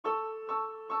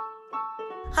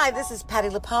Hi, this is Patty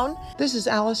Lapone. This is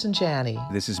Allison Janney.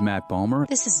 This is Matt Bomer.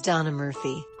 This is Donna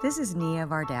Murphy. This is Nia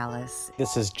Vardalis.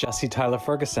 This is Jesse Tyler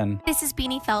Ferguson. This is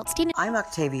Beanie Feldstein. I'm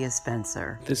Octavia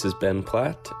Spencer. This is Ben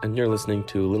Platt, and you're listening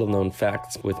to Little Known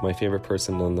Facts with my favorite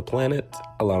person on the planet,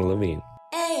 Alana Levine.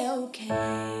 A-OK.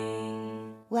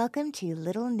 Welcome to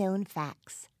Little Known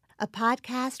Facts, a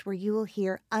podcast where you will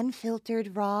hear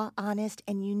unfiltered, raw, honest,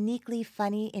 and uniquely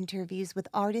funny interviews with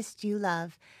artists you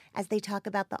love as they talk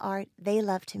about the art they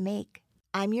love to make.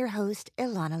 I'm your host,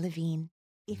 Ilana Levine.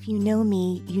 If you know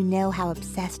me, you know how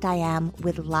obsessed I am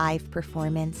with live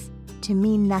performance. To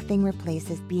me, nothing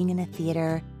replaces being in a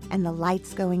theater and the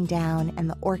lights going down and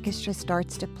the orchestra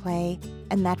starts to play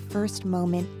and that first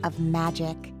moment of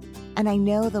magic. And I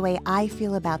know the way I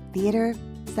feel about theater,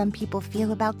 some people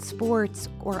feel about sports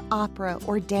or opera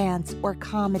or dance or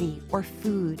comedy or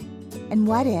food. And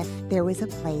what if there was a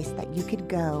place that you could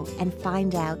go and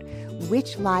find out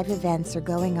which live events are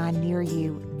going on near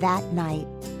you that night?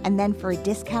 And then for a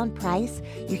discount price,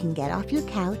 you can get off your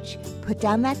couch, put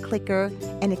down that clicker,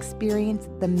 and experience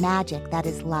the magic that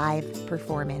is live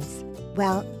performance.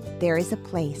 Well, there is a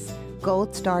place,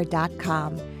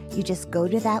 goldstar.com. You just go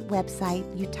to that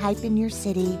website, you type in your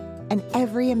city, and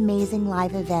every amazing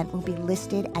live event will be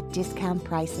listed at discount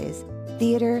prices.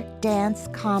 Theater, dance,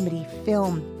 comedy,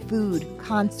 film, food,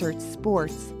 concerts,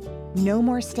 sports. No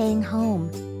more staying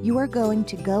home. You are going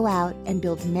to go out and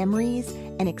build memories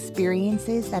and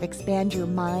experiences that expand your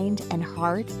mind and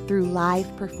heart through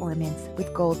live performance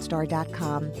with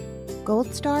goldstar.com.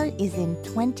 Goldstar is in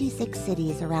 26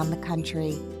 cities around the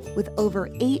country with over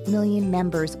 8 million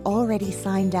members already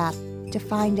signed up to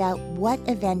find out what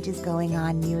event is going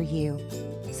on near you.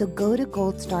 So go to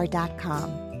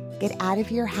goldstar.com. Get out of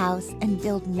your house and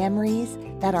build memories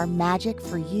that are magic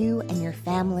for you and your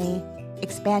family.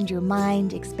 Expand your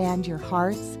mind, expand your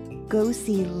hearts. Go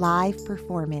see live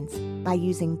performance by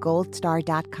using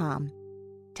goldstar.com.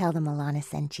 Tell them Alana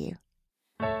sent you.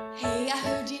 Hey, I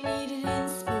heard you needed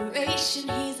inspiration.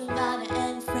 He's Alana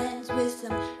and friends with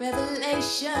some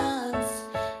revelations.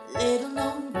 Little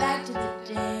known fact of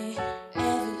the day.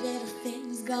 Every little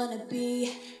thing's gonna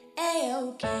be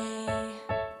A-OK.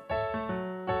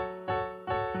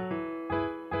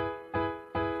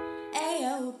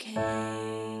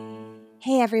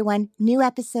 Hey everyone, new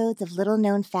episodes of Little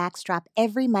Known Facts drop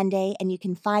every Monday and you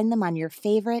can find them on your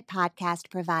favorite podcast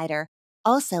provider.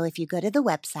 Also, if you go to the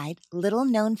website,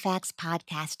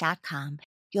 littleknownfactspodcast.com,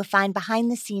 you'll find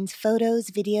behind-the-scenes photos,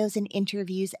 videos, and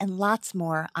interviews and lots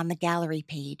more on the gallery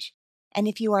page. And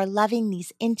if you are loving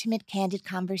these intimate, candid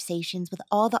conversations with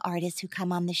all the artists who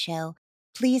come on the show,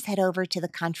 please head over to the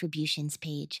contributions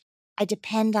page. I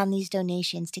depend on these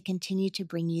donations to continue to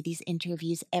bring you these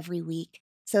interviews every week.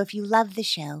 So if you love the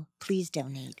show, please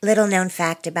donate. Little known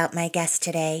fact about my guest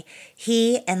today.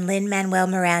 He and Lin-Manuel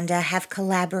Miranda have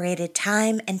collaborated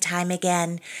time and time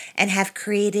again and have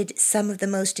created some of the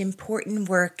most important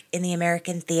work in the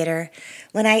American theater.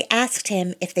 When I asked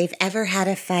him if they've ever had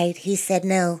a fight, he said,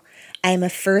 "No, I am a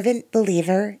fervent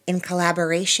believer in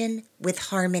collaboration with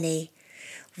harmony."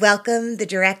 Welcome the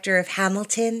director of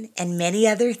Hamilton and many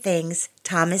other things,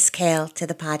 Thomas Kail, to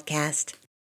the podcast.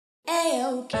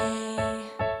 A-OK.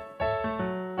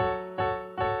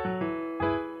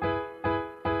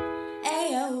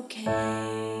 A-OK.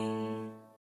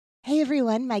 Hey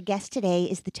everyone, my guest today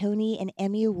is the Tony and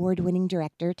Emmy Award-winning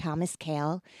director Thomas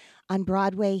Kail. On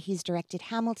Broadway, he's directed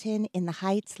Hamilton, In the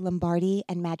Heights, Lombardi,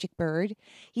 and Magic Bird.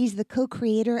 He's the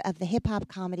co-creator of the hip-hop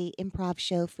comedy improv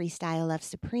show Freestyle Love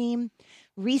Supreme.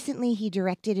 Recently, he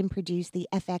directed and produced the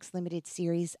FX limited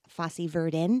series Fosse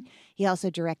Verdon. He also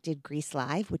directed Grease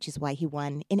Live, which is why he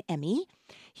won an Emmy.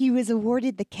 He was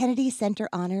awarded the Kennedy Center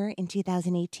Honor in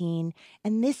 2018,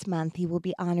 and this month he will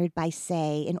be honored by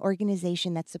SAY, an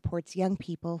organization that supports young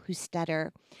people who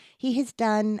stutter. He has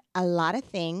done a lot of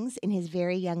things in his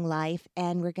very young life,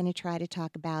 and we're going to try to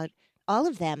talk about all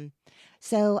of them.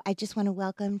 So I just want to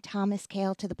welcome Thomas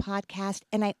Kail to the podcast,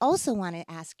 and I also want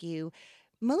to ask you,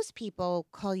 most people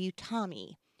call you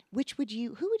Tommy. Who do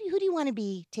you want to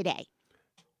be today?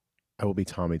 I will be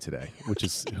Tommy today, which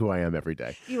is who I am every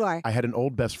day. You are. I had an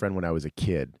old best friend when I was a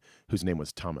kid whose name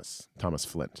was Thomas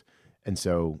Flint. And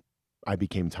so I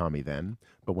became Tommy then.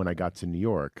 But when I got to New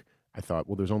York, I thought,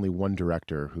 well, there's only one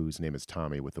director whose name is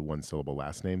Tommy with a one-syllable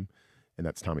last name, and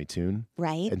that's Tommy Tune.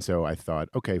 Right. And so I thought,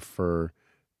 okay, for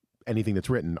anything that's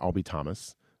written, I'll be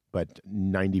Thomas. But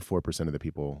 94% of the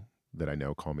people that I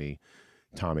know call me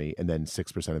Tommy, and then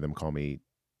 6% of them call me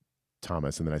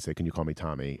Thomas, and then I say, can you call me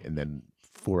Tommy? And then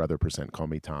 4 other percent call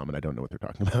me Tom, and I don't know what they're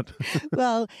talking about.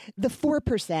 Well, the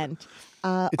 4%.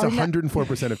 It's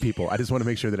 104% of people. I just want to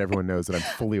make sure that everyone knows that I'm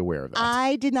fully aware of that.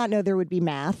 I did not know there would be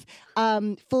math.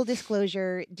 Full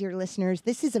disclosure, dear listeners,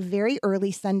 this is a very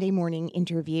early Sunday morning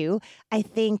interview. I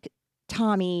think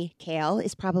Tommy Kail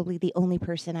is probably the only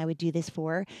person I would do this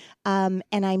for. And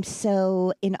I'm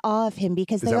so in awe of him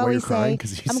because they always say,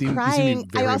 I'm crying.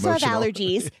 I also have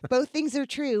allergies. Both things are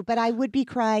true, but I would be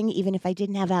crying even if I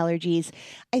didn't have allergies.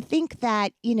 I think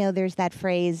that, there's that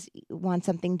phrase, want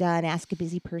something done, ask a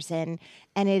busy person.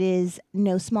 And it is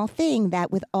no small thing that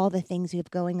with all the things you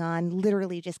have going on,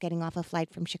 literally just getting off a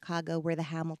flight from Chicago where the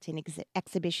Hamilton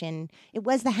exhibition, it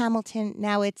was the Hamilton.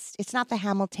 Now it's not the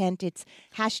Hamilton. It's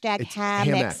hashtag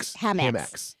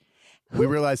Hamex. We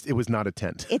realized it was not a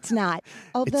tent. It's not.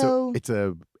 Although it's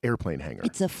a airplane hangar.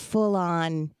 It's a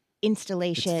full-on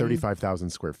installation. It's 35,000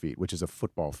 square feet, which is a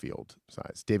football field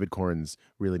size. David Corns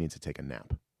really needs to take a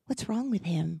nap. What's wrong with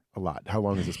him? A lot. How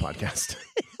long is this podcast?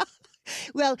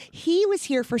 Well, he was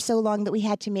here for so long that we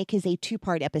had to make his a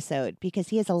 2-part episode because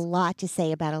he has a lot to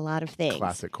say about a lot of things.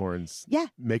 Classic Corns. Yeah.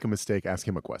 Make a mistake, ask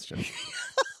him a question.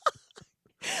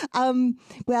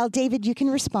 Well, David, you can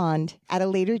respond at a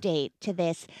later date to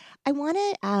this. I want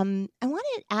to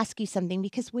ask you something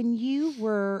because when you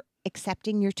were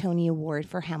accepting your Tony Award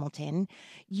for Hamilton,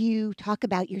 you talk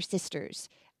about your sisters.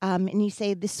 And you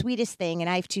say the sweetest thing, and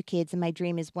I have 2 kids, and my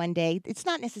dream is one day, it's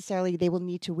not necessarily they will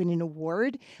need to win an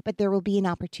award, but there will be an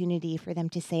opportunity for them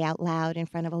to say out loud in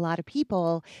front of a lot of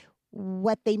people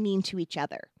what they mean to each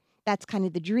other. That's kind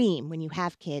of the dream when you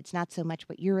have kids, not so much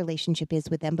what your relationship is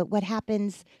with them, but what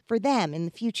happens for them in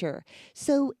the future.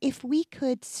 So if we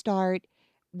could start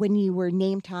when you were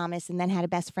named Thomas and then had a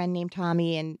best friend named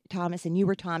Tommy and Thomas and you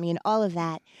were Tommy and all of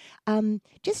that,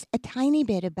 just a tiny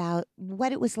bit about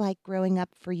what it was like growing up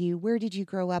for you. Where did you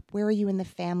grow up? Where are you in the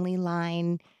family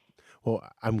line? Well,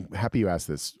 I'm happy you asked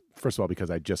this, first of all,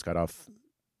 because I just got off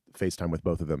FaceTime with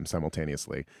both of them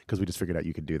simultaneously because we just figured out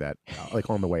you could do that like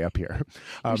on the way up here.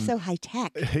 You're so high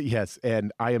tech. Yes.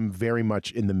 And I am very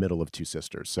much in the middle of 2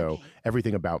 sisters. So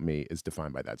everything about me is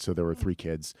defined by that. So there were 3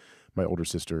 kids. My older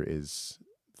sister is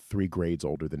 3 grades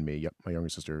older than me. My younger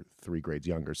sister, 3 grades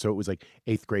younger. So it was like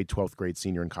 8th grade, 12th grade,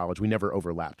 senior in college. We never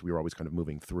overlapped. We were always kind of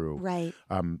moving through. Right.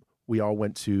 We all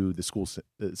went to the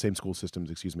same school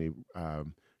systems,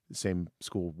 same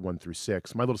school 1 through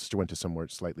 6. My little sister went to somewhere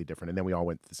slightly different, and then we all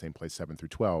went to the same place 7 through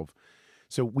 12.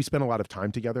 So we spent a lot of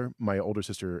time together. My older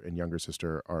sister and younger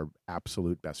sister are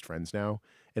absolute best friends now.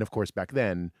 And of course, back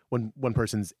then, when one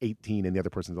person's 18 and the other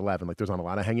person's 11, like there's not a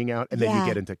lot of hanging out. And then you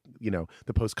get into,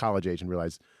 the post-college age and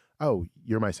realize, oh,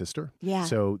 you're my sister. Yeah.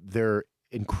 So they're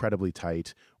incredibly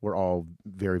tight. We're all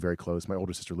very, very close. My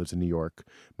older sister lives in New York.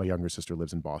 My younger sister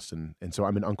lives in Boston. And so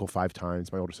I'm an uncle 5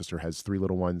 times. My older sister has 3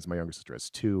 little ones. My younger sister has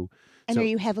 2. And are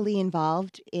you heavily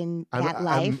involved in that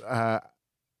life?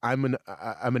 I'm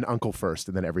an uncle first,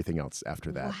 and then everything else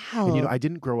after that. Wow. And I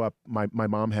didn't grow up. My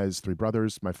mom has 3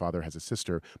 brothers. My father has a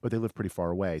sister, but they live pretty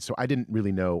far away. So I didn't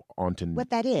really know aunt and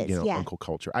what that is. Uncle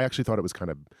culture. I actually thought it was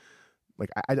kind of like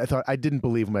I didn't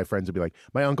believe my friends would be like,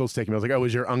 my uncle's taking me. I was like, oh,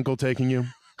 is your uncle taking you?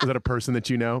 Is that a person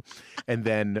that you know? And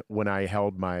then when I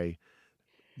held my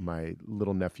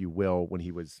little nephew Will when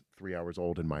he was 3 hours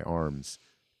old in my arms,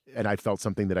 and I felt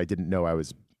something that I didn't know I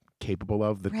was capable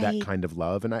of, that kind of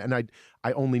love. And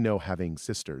I only know having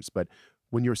sisters, but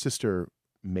when your sister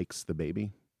makes the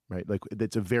baby, right? Like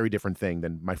it's a very different thing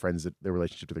than my friends, their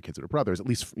relationship to their kids that are brothers, at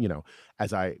least,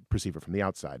 as I perceive it from the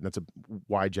outside. And that's a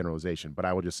wide generalization, but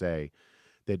I will just say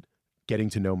that getting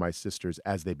to know my sisters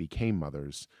as they became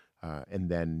mothers, and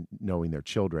then knowing their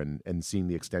children and seeing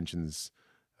the extensions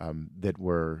that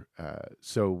were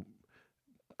so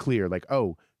clear, like,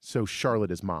 oh, so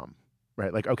Charlotte is mom.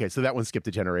 Right. Like, okay, so that one skipped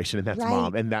a generation and that's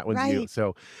mom and that one's you.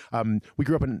 So we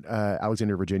grew up in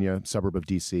Alexandria, Virginia, suburb of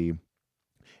DC.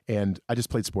 And I just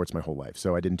played sports my whole life.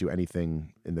 So I didn't do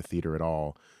anything in the theater at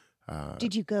all.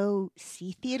 Did you go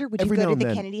see theater? Would you go to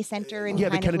the Kennedy Center? And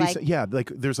the Kennedy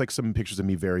like there's like some pictures of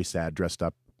me very sad, dressed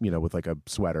up, with like a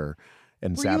sweater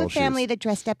and saddle shoes. Were you a family that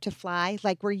dressed up to fly?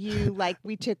 Like, were you like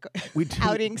we took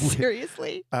outings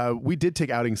seriously? We did take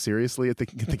outings seriously at the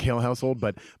Kail household,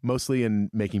 but mostly in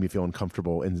making me feel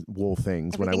uncomfortable in wool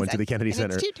things when I went to the Kennedy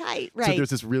Center. It's too tight, right? So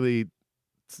there's this really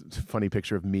funny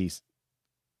picture of me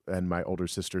and my older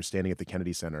sister standing at the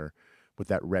Kennedy Center with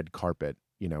that red carpet.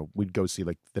 We'd go see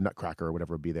like the Nutcracker or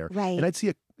whatever would be there. Right. And I'd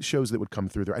see shows that would come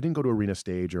through there. I didn't go to Arena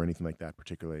Stage or anything like that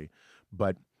particularly,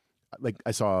 but like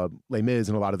I saw Les Mis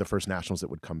and a lot of the first nationals that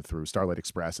would come through, Starlight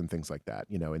Express and things like that,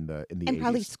 in the And 80s.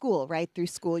 probably school, right? Through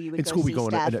school, you would In go school, we see go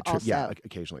on stuff a trip, also. yeah,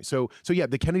 occasionally. So yeah,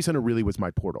 the Kennedy Center really was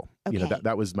my portal. Okay.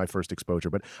 That was my first exposure,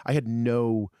 but I had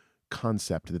no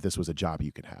concept that this was a job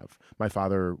you could have. My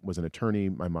father was an attorney.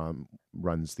 My mom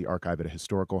runs the archive at a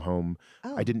historical home.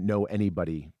 Oh. I didn't know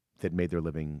anybody that made their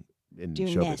living in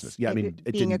Doing show this. business. Yeah, I mean,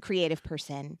 it being a didn't, creative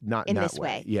person not in that this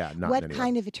way. Yeah, not What in any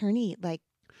kind way. of attorney? Like,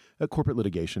 Corporate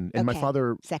litigation. And my Okay.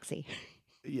 father, sexy.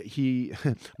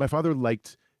 my father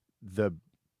liked the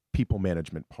people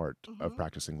management part Mm-hmm. of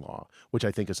practicing law, which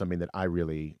I think is something that I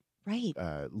really Right.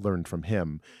 learned from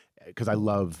him, because I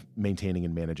love maintaining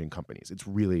and managing companies. It's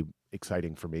really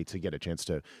exciting for me to get a chance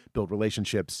to build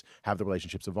relationships, have the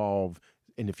relationships evolve,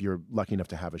 and if you're lucky enough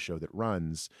to have a show that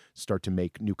runs, start to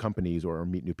make new companies or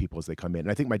meet new people as they come in. And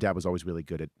I think my dad was always really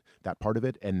good at that part of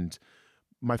it. And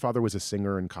my father was a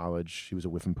singer in college. He was a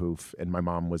whiff and poof. And my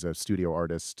mom was a studio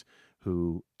artist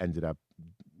who ended up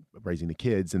raising the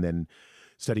kids and then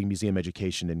studying museum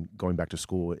education and going back to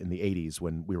school in the 80s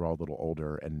when we were all a little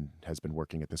older, and has been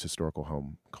working at this historical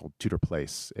home called Tudor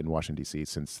Place in Washington, D.C.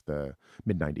 since the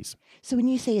mid-90s. So when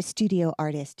you say a studio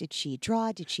artist, did she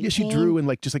draw? Did she Yeah, she paint? drew, and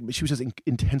she was just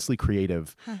intensely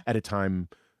creative at a time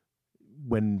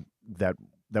when that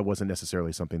wasn't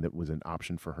necessarily something that was an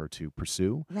option for her to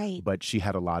pursue. Right. But she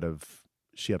had a lot of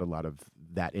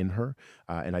that in her,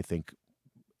 and I think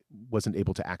wasn't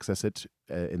able to access it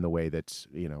in the way that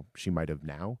she might have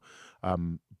now.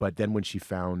 But then when she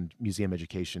found museum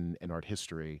education and art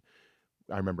history,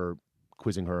 I remember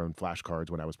quizzing her on flashcards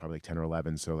when I was probably like 10 or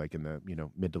 11, so like in the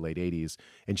mid to late 80s,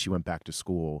 and she went back to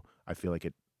school. I feel like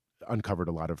it uncovered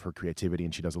a lot of her creativity,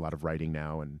 and she does a lot of writing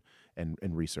now and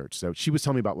research. So she was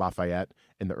telling me about Lafayette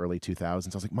in the early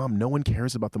 2000s. I was like, Mom, no one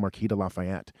cares about the Marquis de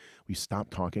Lafayette. We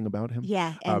stopped talking about him.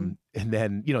 Yeah. And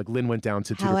then like Lynn went down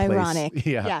to How Tudor ironic. Place,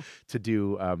 Yeah. to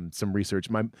do some research.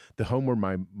 The home where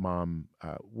my mom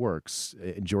works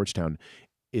in Georgetown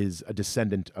is a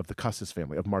descendant of the Custis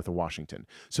family of Martha Washington,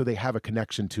 so they have a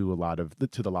connection to a lot of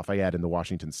to the Lafayette and the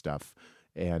Washington stuff,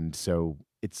 and so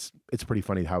it's pretty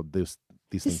funny how these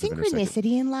the things have intersected.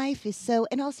 synchronicity in life is so,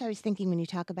 and also I was thinking when you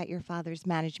talk about your father's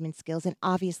management skills and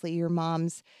obviously your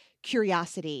mom's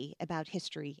curiosity about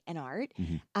history and art,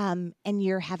 Mm-hmm. and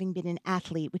you're having been an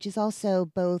athlete, which is also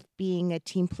both being a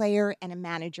team player and a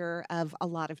manager of a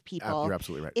lot of people. You're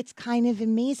absolutely right. It's kind of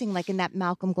amazing, like in that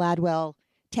Malcolm Gladwell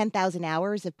 10,000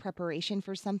 hours of preparation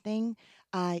for something.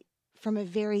 From a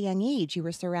very young age, you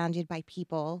were surrounded by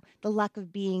people. The luck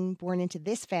of being born into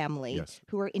this family Yes.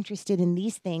 who are interested in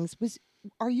these things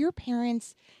are your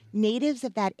parents natives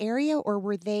of that area, or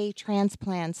were they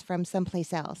transplants from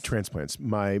someplace else? Transplants.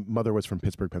 My mother was from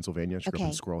Pittsburgh, Pennsylvania. She grew up Okay.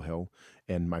 in Squirrel Hill.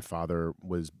 And my father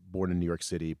was born in New York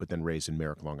City, but then raised in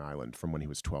Merrick, Long Island from when he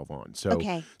was 12 on. So,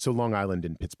 Okay. so Long Island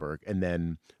and Pittsburgh. And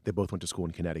then they both went to school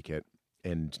in Connecticut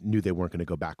and knew they weren't going to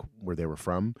go back where they were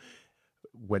from.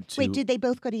 Went to Wait, did they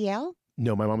both go to Yale?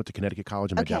 No, my mom went to Connecticut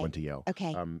College and my dad Okay. went to Yale.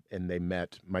 Okay. And they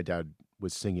met. My dad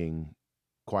was singing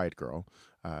Quiet Girl,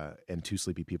 and Two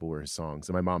Sleepy People were his songs.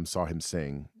 And my mom saw him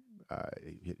sing,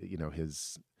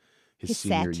 his His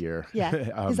senior set. year. Yeah,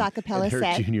 his a cappella and her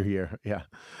set. junior year. Yeah.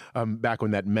 Back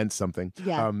when that meant something.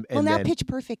 Yeah. And Well, now then, Pitch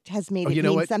Perfect has made Oh, it you know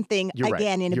mean what? something You're right.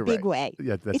 again in a You're big right. way.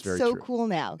 Yeah, that's It's very so true. cool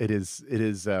now. It is.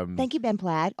 Thank you, Ben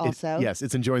Platt, also. Yes,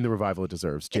 it's enjoying the revival it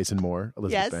deserves. Jason Moore,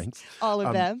 Elizabeth Yes, Banks. all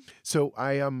of them. So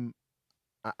I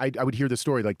would hear the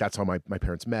story, like that's how my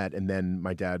parents met, and then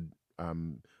my dad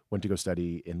went to go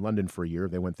study in London for a year.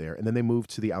 They went there, and then they moved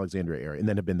to the Alexandria area, and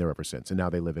then have been there ever since. And now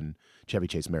they live in Chevy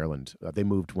Chase, Maryland. They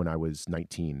moved when I was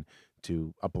 19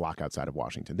 to a block outside of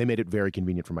Washington. They made it very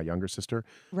convenient for my younger sister,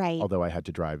 Right. although I had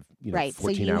to drive, Right. So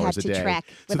 14 you hours had a to day. trek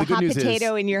So with the a good hot news is-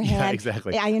 potato in your hand. Yeah,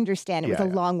 exactly. I understand. It was Yeah, a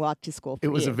yeah. long walk to school for It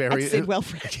was you a very at Sidwell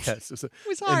Friends. Yes, it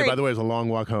was And hard. by the way, it was a long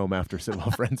walk home after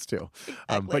Sidwell Friends too.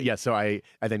 Exactly. But yeah, so I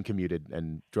then commuted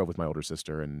and drove with my older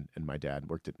sister, and my dad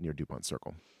worked near DuPont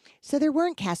Circle. So there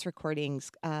weren't cast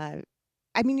recordings.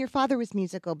 I mean, your father was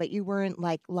musical, but you weren't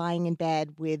like lying in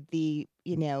bed with the,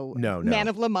 No. Man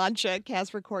of La Mancha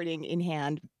cast recording in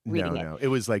hand, reading it. No. It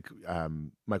was like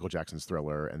Michael Jackson's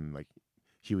Thriller and like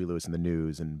Huey Lewis and the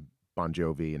News and Bon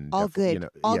Jovi and All good.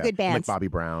 All good and, bands. like Bobby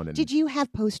Brown. And Did you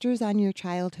have posters on your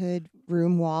childhood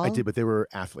room wall? I did, but they were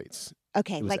athletes.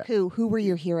 Okay, it was like that. who? Who were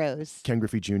your heroes? Ken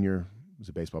Griffey Jr. was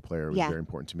a baseball player. It was Yeah. very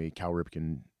important to me. Cal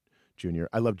Ripken Jr.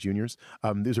 I love juniors.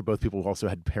 These are both people who also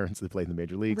had parents that played in the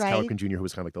major leagues. Cal Right. Ripken Jr., who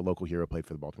was kind of like the local hero, played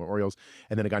for the Baltimore Orioles.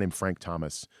 And then a guy named Frank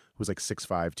Thomas, who was like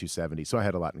 6'5", 270. So I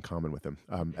had a lot in common with him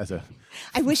as a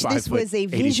I wish this was a 5'83".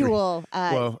 visual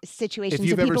Well, situation if so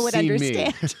you've ever people would seen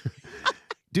understand. me,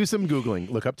 Do some Googling.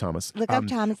 Look up Thomas. Look up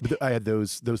Thomas. But I had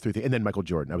those three things. And then Michael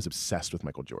Jordan. I was obsessed with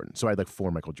Michael Jordan. So I had like 4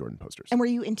 Michael Jordan posters. And were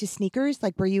you into sneakers?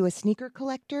 Like, were you a sneaker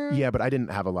collector? Yeah, but I didn't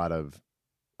have a lot of,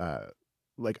 I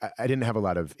didn't have a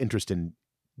lot of interest in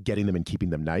getting them and keeping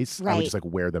them nice. I Right. would just like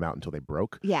wear them out until they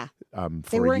broke. Yeah. For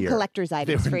They a weren't year. collector's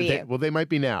items for you. Well, they might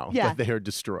be now, Yeah. but they are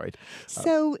destroyed.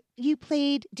 So did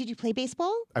you play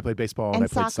baseball? I played baseball And and I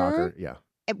played soccer? soccer. Yeah.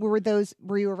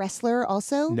 Were you a wrestler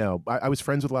also? No, I was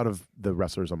friends with a lot of the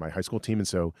wrestlers on my high school team. And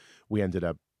so we ended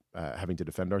up having to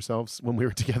defend ourselves when we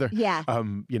were together. Yeah.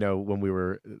 When we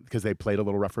were, because they played a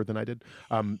little rougher than I did.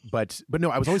 But no,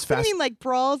 I was always What do fast. you mean, like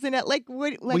brawls and like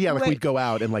what? Well, yeah, like what- we'd go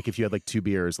out and like if you had like 2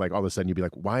 beers, like all of a sudden you'd be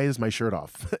like, why is my shirt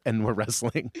off? And we're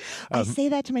wrestling. I say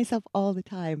that to myself all the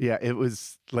time. Yeah, it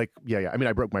was like, yeah. I mean,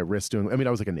 I broke my wrist I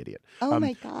was like an idiot. Oh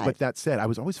my God. But that said, I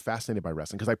was always fascinated by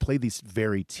wrestling because I played these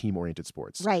very team-oriented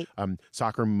sports. Right.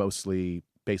 Soccer mostly,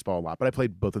 baseball a lot, but I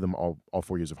played both of them all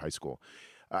 4 years of high school.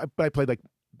 But I played like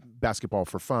basketball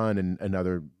for fun and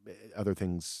other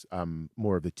things,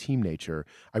 more of the team nature.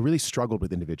 I really struggled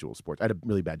with individual sports. I had a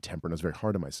really bad temper and I was very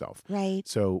hard on myself. Right.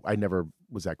 So I never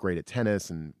was that great at tennis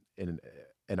and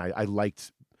I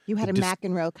liked. You had a just-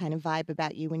 McEnroe kind of vibe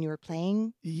about you when you were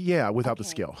playing. Yeah, without the Okay.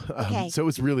 skill. Okay. So it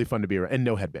was really fun to be around and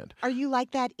no headband. Are you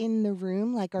like that in the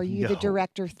room? Like, are you the No.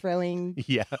 director throwing?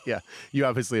 Yeah. You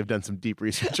obviously have done some deep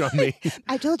research on me.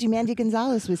 I told you, Mandy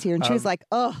Gonzalez was here, and she was like,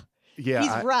 "Oh, Yeah.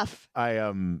 he's rough."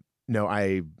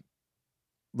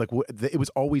 It was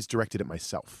always directed at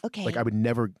myself. Okay. Like I would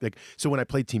never so when I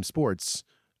played team sports,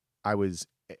 I was,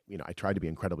 I tried to be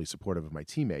incredibly supportive of my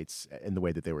teammates in the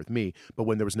way that they were with me. But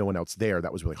when there was no one else there,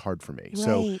 that was really hard for me.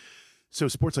 Right. So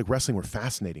sports like wrestling were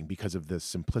fascinating because of the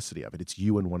simplicity of it. It's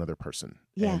you and one other person.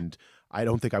 Yeah. And I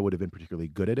don't think I would have been particularly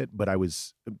good at it, but I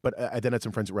then had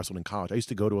some friends that wrestled in college. I used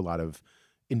to go to a lot of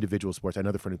individual sports. I had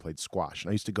another friend who played squash, and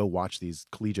I used to go watch these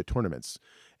collegiate tournaments,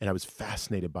 and I was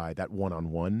fascinated by that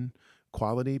one-on-one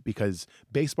quality because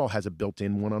baseball has a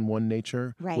built-in one-on-one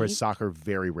nature, Right. whereas soccer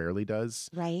very rarely does.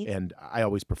 Right. And I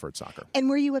always preferred soccer. And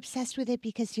were you obsessed with it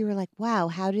because you were like, "Wow,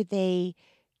 how did they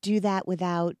do that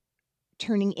without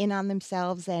turning in on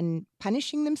themselves and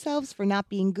punishing themselves for not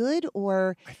being good?"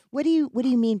 Or what do you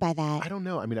mean by that? I don't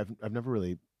know. I mean, I've never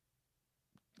really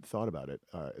thought about it,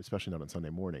 especially not on Sunday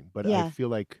morning. But Yeah. I feel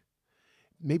like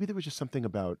maybe there was just something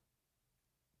about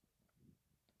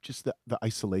just the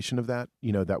isolation of that.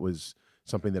 That was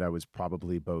something that I was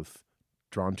probably both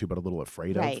drawn to but a little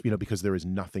afraid Right. of. Because there is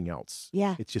nothing else.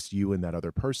 Yeah. It's just you and that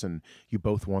other person. You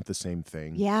both want the same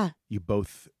thing. Yeah. You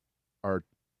both are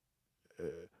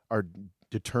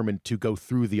determined to go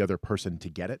through the other person to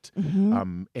get it.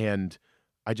 Mhm. And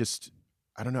I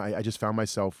don't know. I just found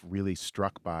myself really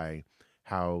struck by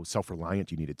how self-reliant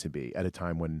you needed to be at a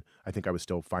time when I think I was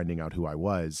still finding out who I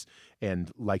was and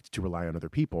liked to rely on other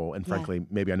people. And Yeah. frankly,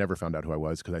 maybe I never found out who I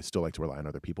was because I still like to rely on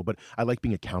other people. But I like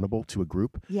being accountable to a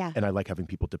group. Yeah. And I like having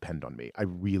people depend on me. I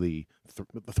really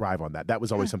thrive on that. That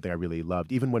was always something I really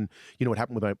loved. Even when, what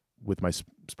happened with my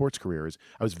sports career is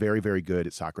I was very, very good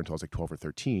at soccer until I was like 12 or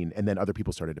 13. And then other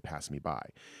people started to pass me by.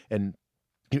 And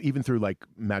even through like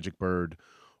Magic Bird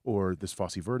or this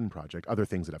Fosse Verdon project, other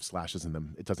things that have slashes in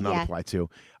them, it does not Yeah. apply to.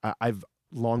 I've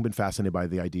long been fascinated by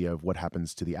the idea of what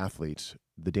happens to the athlete,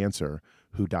 the dancer,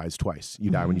 who dies twice. You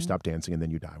die when you stop dancing, and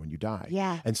then you die when you die.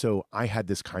 Yeah. And so I had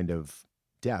this kind of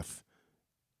death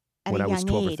At when a I was young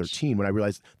 12 age. or 13, when I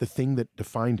realized the thing that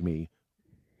defined me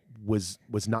was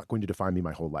not going to define me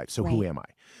my whole life. So who Right. am I?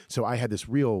 So I had this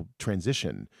real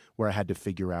transition where I had to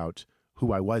figure out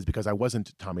who I was because I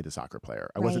wasn't Tommy the soccer player.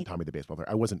 I wasn't Right. Tommy the baseball player.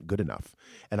 I wasn't good enough.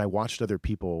 And I watched other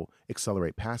people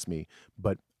accelerate past me,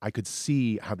 but I could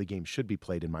see how the game should be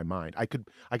played in my mind. I could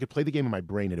play the game in my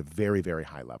brain at a very, very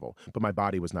high level, but my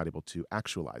body was not able to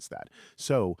actualize that.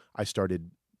 So I started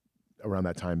around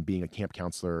that time being a camp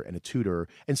counselor and a tutor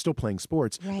and still playing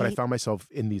sports. But I Right. found myself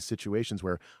in these situations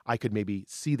where I could maybe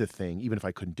see the thing, even if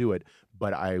I couldn't do it,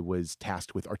 but I was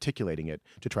tasked with articulating it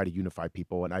to try to unify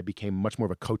people. And I became much more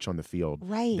of a coach on the field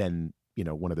Right. than,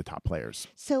 one of the top players.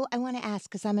 So I want to ask,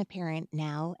 because I'm a parent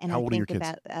now, and How I old are your think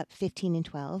kids? about 15 and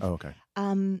 12. Oh, okay.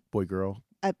 Boy, girl.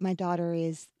 My daughter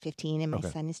is 15 and my Okay.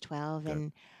 son is 12. Good.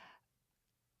 And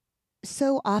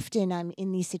so often I'm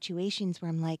in these situations where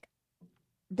I'm like,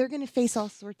 they're going to face all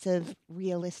sorts of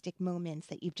realistic moments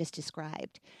that you've just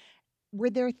described. Were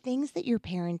there things that your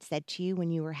parents said to you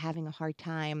when you were having a hard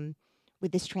time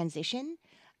with this transition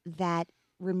that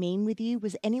remain with you?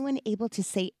 Was anyone able to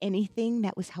say anything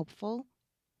that was helpful?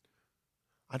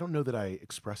 I don't know that I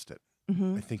expressed it.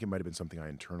 Mm-hmm. I think it might have been something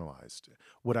I internalized.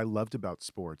 What I loved about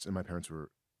sports, and my parents were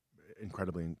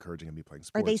incredibly encouraging of me playing Are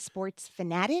sports. they sports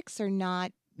fanatics or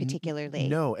not particularly.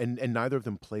 No, and neither of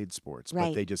them played sports,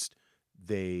 Right. but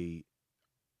they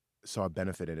saw a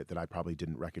benefit in it that I probably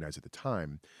didn't recognize at the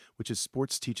time, which is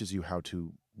sports teaches you how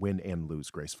to win and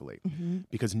lose gracefully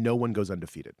because no one goes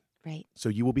undefeated. Right. So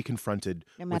you will be confronted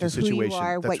No with matter a who situation. you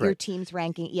are, That's what your right. team's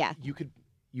ranking. Yeah.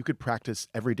 You could practice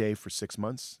every day for 6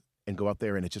 months and go out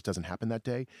there and it just doesn't happen that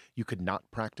day. You could not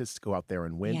practice, go out there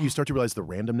and win. Yeah. You start to realize the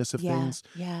randomness of things.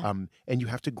 Yeah. And you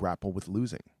have to grapple with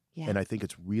losing. Yeah. And I think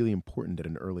it's really important at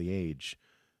an early age.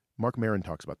 Mark Maron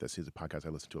talks about this. He's a podcast I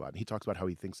listen to a lot. And he talks about how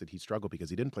he thinks that he struggled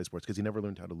because he didn't play sports because he never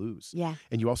learned how to lose. Yeah.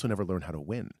 And you also never learn how to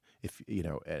win. If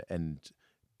and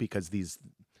because these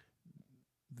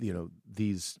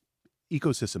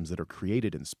ecosystems that are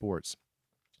created in sports,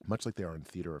 much like they are in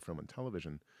theater or film and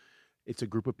television, it's a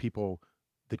group of people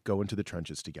that go into the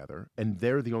trenches together, and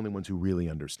they're the only ones who really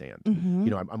understand.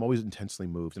 Mhm. I'm always intensely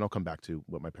moved, and I'll come back to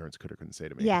what my parents could or couldn't say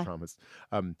to me, Yeah. I promise.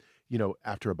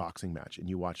 After a boxing match, and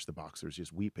you watch the boxers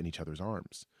just weep in each other's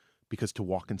arms, because to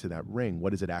walk into that ring,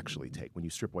 what does it actually take? When you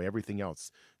strip away everything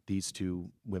else, these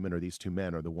two women or these two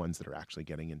men are the ones that are actually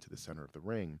getting into the center of the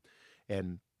ring.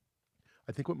 And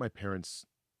I think what my parents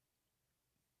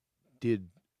did,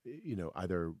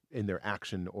 either in their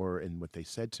action or in what they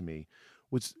said to me,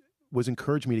 was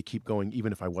encourage me to keep going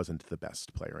even if I wasn't the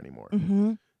best player anymore.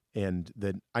 Mhm. And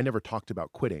that I never talked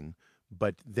about quitting,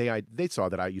 but they saw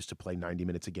that I used to play 90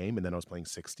 minutes a game, and then I was playing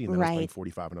 60, and then I was playing Right.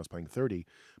 45, and I was playing 30.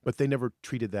 But they never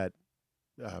treated that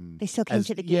They still came as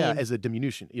to the game. as a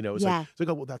diminution. It's Yeah. like,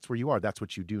 oh, well, that's where you are. That's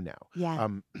what you do now. Yeah.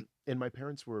 And my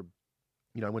parents were,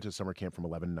 I went to summer camp from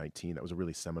 11 to 19. That was a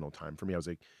really seminal time for me. I was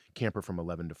a camper from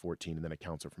 11 to 14, and then a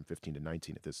counselor from 15 to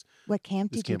 19 at this What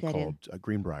camp this did you camp go called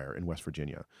Greenbrier in West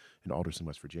Virginia, in Alderson,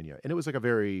 West Virginia. And it was like a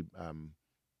very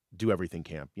do everything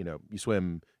camp. You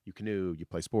swim, you canoe, you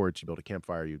play sports, you build a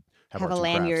campfire, you have Have arts a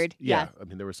and crafts. lanyard. Yeah. Yeah. I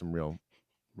mean, there was some real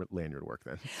lanyard work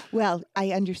then. to? Well,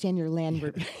 I understand your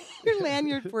lanyard. Your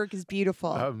lanyard work is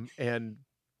beautiful. And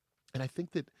I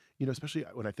think that, especially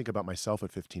when I think about myself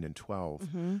at 15 and 12,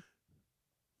 Mhm.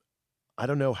 I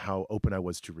don't know how open I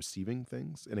was to receiving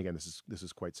things. And again, this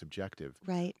is quite subjective.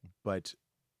 Right. But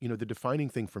the defining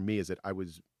thing for me is that I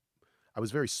was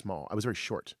very small. I was very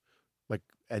short.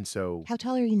 And so How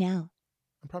tall are you now?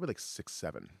 I'm probably like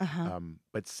 6'7". Uh-huh.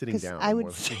 But sitting 'Cause down, I I'm would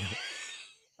more- say-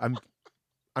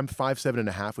 I'm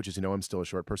 5'7.5", which is I'm still a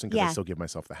short person because I Yeah. still give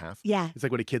myself the half. Yeah. It's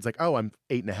like when a kid's like, oh, I'm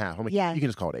 8.5. I'm like, Yeah. you can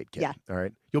just call it 8, kid. Yeah. All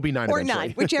right, you'll be 9 Or eventually.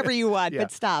 9, whichever you want, Yeah.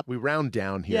 but stop. We round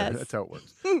down here. Yes. That's how it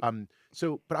works.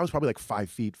 But I was probably like 5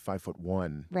 feet,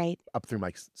 5'1", Right. up through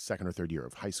my second or third year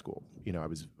of high school. I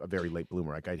was a very late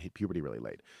bloomer. I hit puberty really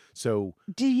late. So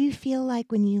Do you feel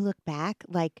like when you look back,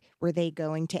 were they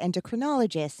going to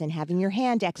endocrinologists and having your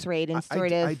hand x-rayed and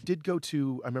I did go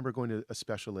to, I remember going to a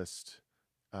specialist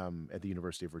at the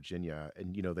University of Virginia,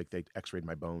 and they x-rayed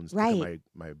my bones, Right.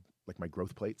 took at my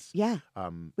growth plates. Yeah.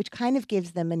 Which kind of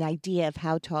gives them an idea of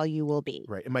how tall you will be.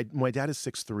 Right. And my dad is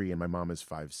 6'3", and my mom is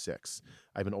 5'6".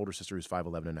 I have an older sister who's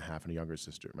 5'11.5", and my younger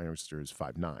sister is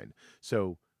 5'9".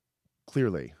 So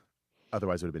clearly,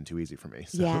 otherwise it would have been too easy for me.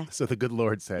 So, Yeah. so the good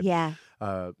Lord said, Yeah.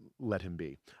 let him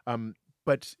be.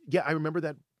 But yeah, I remember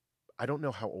that. I don't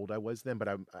know how old I was then, but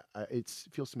it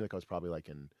feels to me like I was probably like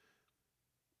in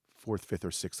 4th, 5th, or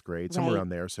 6th grade, somewhere Right. around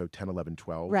there. So 10, 11,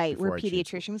 12. Right. Where before I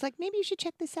changed- pediatrician was like, maybe you should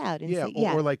check this out. And Yeah, see.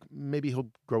 or like maybe he'll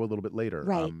grow a little bit later.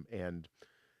 Right. And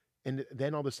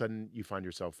then all of a sudden you find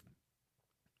yourself,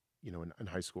 in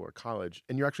high school or college,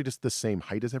 and you're actually just the same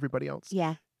height as everybody else.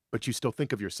 Yeah. But you still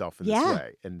think of yourself in Yeah. this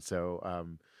way. And so,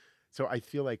 so I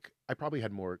feel like I probably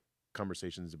had more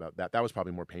conversations about that. That was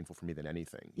probably more painful for me than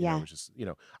anything. Yeah. It was just,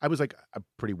 I was like a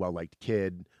pretty well-liked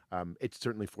kid. It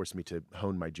certainly forced me to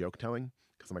hone my joke telling,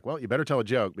 because I'm like, well, you better tell a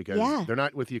joke because Yeah. they're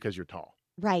not with you because you're tall.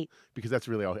 Right. Because that's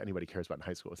really all anybody cares about in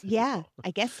high school. Is that you're Yeah. tall.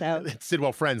 I guess so. It's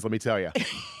Sidwell Friends, let me tell you.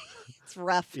 It's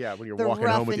rough. Yeah, when you're The walking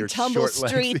rough home with and your tumble short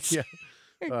streets. legs.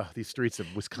 Yeah. These streets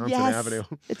of Wisconsin Yes. Avenue.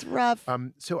 It's rough.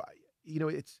 So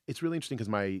it's really interesting because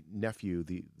my nephew,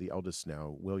 the eldest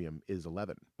now, William, is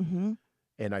 11, Mm-hmm.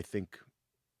 and I think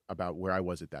about where I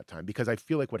was at that time, because I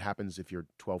feel like what happens if you're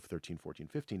 12, 13, 14,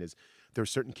 15 is there are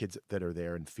certain kids that are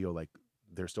there and feel like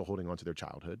they're still holding on to their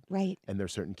childhood, Right. and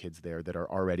there's certain kids there that are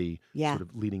already Yeah. sort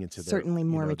of leading into their, Certainly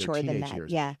more their mature than teenage that.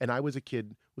 years. Yeah. And I was a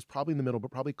kid, was probably in the middle, but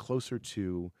probably closer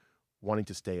to wanting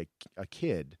to stay a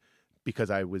kid, because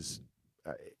I was,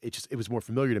 it was more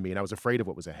familiar to me, and I was afraid of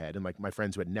what was ahead. And like my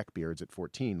friends who had neck beards at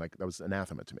 14, like that was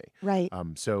anathema to me. Right.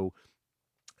 So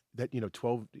that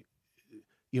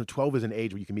 12 is an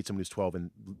age where you can meet someone who's 12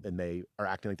 and they are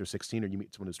acting like they're 16, or you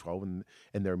meet someone who's 12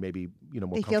 and they're maybe more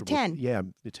They feel comfortable. 10. Yeah,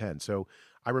 10. So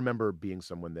I remember being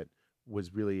someone that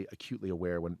was really acutely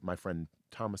aware when my friend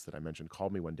Thomas that I mentioned,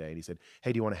 called me one day and he said,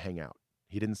 "Hey, do you want to hang out?"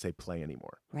 He didn't say play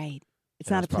anymore. Right. It's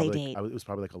And I not was a play probably date. it was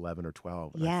probably like 11 or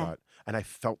 12. And Yeah. I thought, and I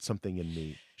felt something in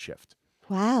me shift.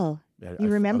 Wow. And You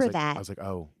remember I was like, that. I was like,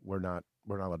 oh, we're not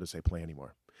allowed to say play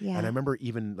anymore. Yeah. And I remember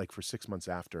even like for 6 months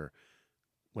after,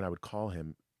 when I would call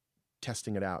him,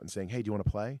 testing it out and saying, "Hey, do you want to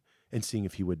play?" And seeing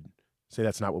if he would say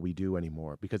that's not what we do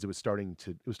anymore, because it was starting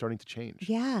to change.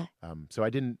 Yeah. So I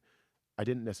didn't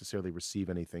necessarily receive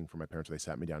anything from my parents where they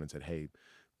sat me down and said, "Hey, this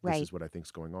Right. is what I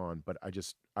think's going on." But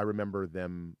I remember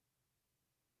them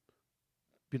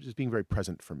just being very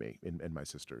present for me and my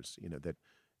sisters. That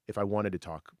if I wanted to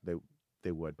talk,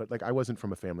 they would. But like I wasn't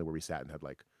from a family where we sat and had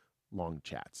like long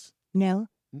chats. No?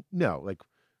 No, like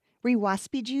Were you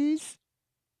waspy Jews?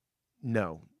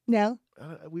 no. No?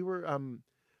 We were.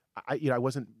 I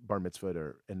wasn't bar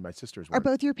mitzvahed, and my sisters Are weren't.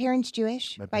 both your parents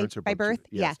Jewish? My parents are by both birth?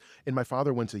 Jew- yes. And my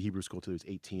father went to Hebrew school till he was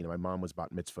 18, and my mom was bat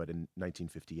mitzvahed in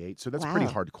 1958. So that's pretty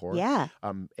Wow. hardcore. Yeah.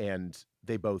 And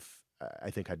they both, I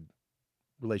think, had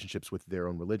relationships with their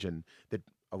own religion that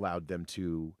allowed them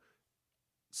to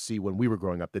see when we were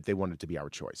growing up that they wanted to be our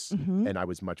choice. Mhm. And I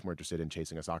was much more interested in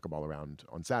chasing a soccer ball around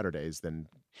on Saturdays than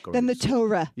going Then to the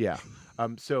Torah. Yeah.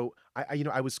 So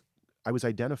I was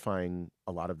identifying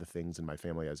a lot of the things in my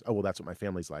family as, oh, well, that's what my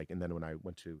family's like. And then when I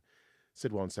went to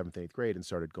Sidwell in 7th and 8th grade and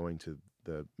started going to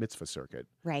the mitzvah circuit,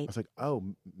 I Right. was like,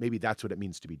 oh, maybe that's what it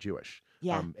means to be Jewish.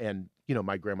 Yeah. And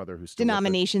my grandmother who's still with us-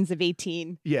 Denominations of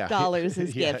 $18 yeah, as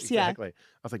gifts. Yeah. exactly. I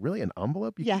was like, really, an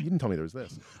envelope? You Yeah. didn't tell me there was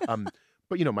this.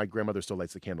 But my grandmother still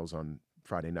lights the candles on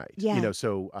Friday night. Yeah.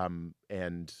 So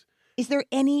and Is there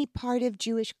any part of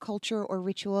Jewish culture or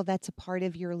ritual that's a part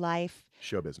of your life?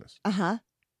 show business. Uh-huh.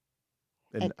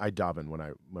 And I daven when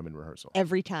I'm in rehearsal.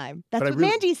 Every time. That's But I what really-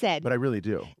 Mandy said. But I really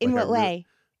do. In Like, what I way?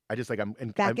 I just like I'm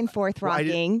and Back and forth well,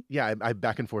 rocking. I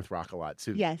back and forth rock a lot.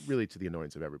 So Yes. really to the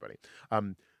annoyance of everybody.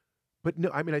 But no,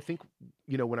 I mean, I think,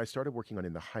 when I started working on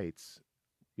In the Heights,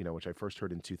 which I first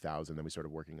heard in 2000, then we started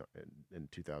working in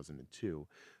 2002.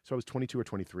 So I was 22 or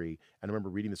 23. And I remember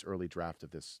reading this early draft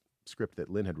of this script that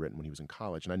Lynn had written when he was in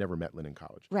college. And I never met Lynn in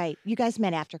college. Right. You guys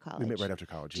met after college. We met right after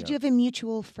college. Did yeah. you have a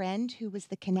mutual friend who was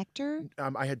the connector?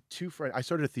 I had two friends. I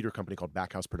started a theater company called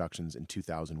Backhouse Productions in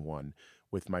 2001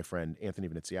 with my friend Anthony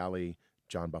Veneziali,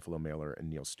 John Buffalo Mailer, and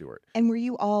Neil Stewart. And were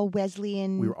you all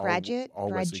Wesleyan We were all graduates?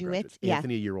 Wesley graduates. Yeah.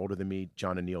 Anthony a year older than me,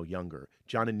 John and Neil younger.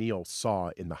 John and Neil saw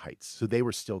In the Heights, so they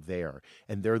were still there.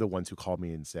 And they're the ones who called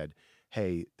me and said,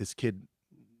 "Hey, this kid,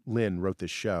 Lynn, wrote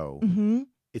this show. Mm-hmm.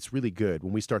 It's really good.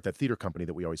 When we start that theater company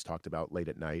that we always talked about late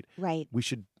at night, Right. we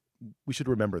should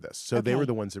remember this." So they Okay. were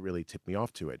the ones that really tipped me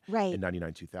off to it Right. in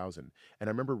 99, 2000. And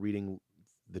I remember reading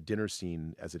the dinner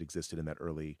scene as it existed in that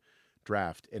early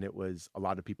draft, and it was a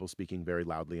lot of people speaking very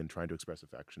loudly and trying to express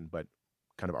affection, but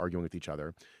kind of arguing with each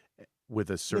other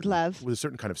with a certain love. with a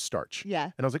certain kind of starch.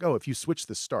 Yeah. And I was like, oh, if you switch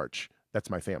the starch, that's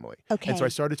my family. Okay. And so I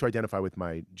started to identify with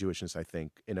my Jewishness, I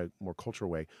think, in a more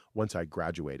cultural way once I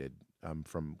graduated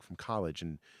from college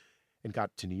and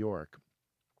got to New York,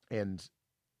 and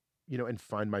and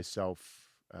find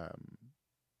myself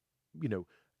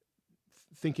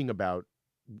thinking about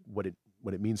what it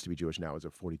means to be Jewish now as a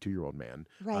 42-year-old man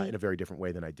Right. in a very different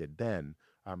way than I did then.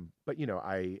 But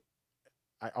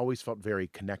I always felt very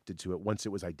connected to it once it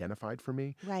was identified for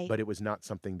me. Right. But it was not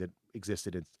something that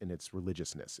existed in its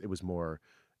religiousness. It was more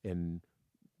in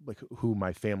like who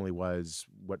my family was,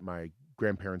 what my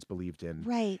grandparents believed in,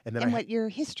 Right. and then and I what your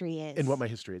history is. and what my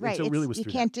history is. Right. And so it really It's- was you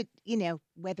through can't,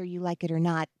 whether you like it or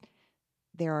not,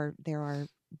 there are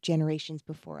generations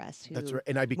before us who That's right.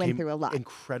 And I went became through a lot.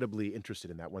 incredibly interested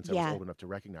in that once I Yeah. was old enough to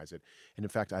recognize it. And in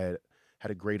fact, I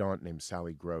had a great aunt named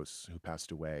Sally Gross who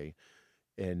passed away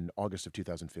in August of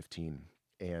 2015.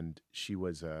 And she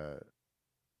was a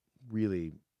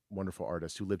really wonderful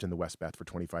artist who lived in the West Beth for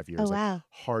 25 years. Oh, like wow.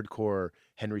 hardcore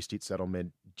Henry Street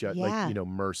settlement, Yeah. like,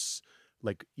 Merce.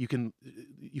 Like you can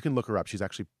look her up. She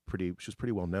was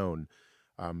pretty well known.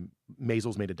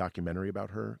 Maisels made a documentary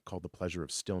about her called The Pleasure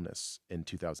of Stillness in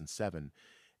 2007.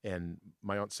 And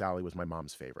my Aunt Sally was my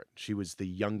mom's favorite. She was the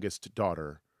youngest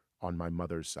daughter on my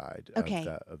mother's side Okay.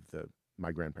 of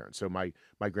my grandparents. So my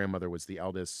grandmother was the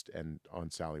eldest and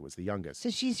Aunt Sally was the youngest. So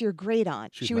she's your great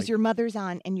aunt. She's She was my- your mother's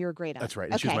aunt and your great aunt. That's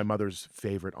right. And she was my mother's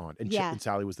favorite aunt. And, Yeah. and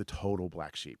Sally was the total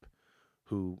black sheep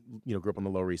who, grew up on the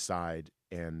Lower East Side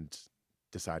and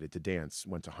decided to dance,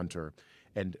 went to Hunter.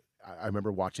 And I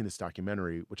remember watching this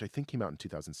documentary, which I think came out in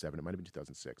 2007. It might have been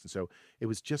 2006. And so it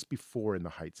was just before In the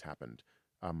Heights happened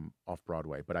off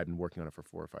Broadway. But I'd been working on it for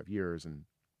 4 or 5 years. And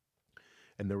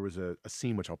there was a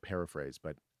scene, which I'll paraphrase,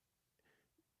 but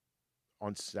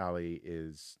Aunt Sally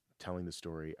is telling the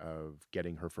story of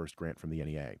getting her first grant from the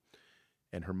NEA.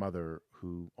 and her mother,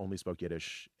 who only spoke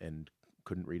Yiddish and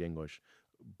couldn't read English,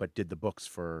 but did the books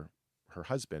for her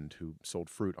husband, who sold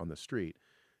fruit on the street,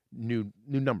 knew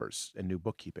numbers and knew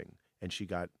bookkeeping. And she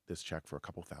got this check for a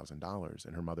couple $1,000s,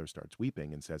 and her mother starts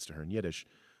weeping and says to her in Yiddish,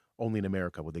 "Only in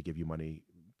America will they give you money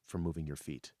for moving your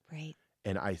feet." Right.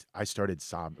 And I started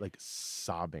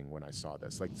sobbing when I saw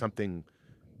this. Like, something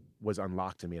was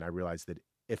unlocked in me, and I realized that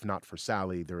if not for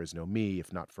Sally, there is no me.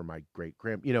 If not for my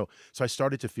great-grand, so I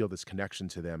started to feel this connection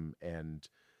to them, and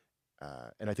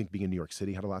I think being in New York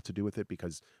City had a lot to do with it,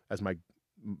 because as my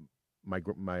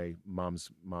mom's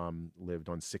mom lived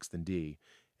on 6th and D,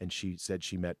 and she said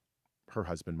she met her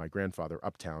husband, my grandfather,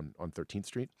 uptown on 13th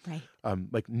Street. Right.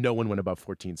 Like, no one went above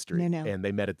 14th Street. No. And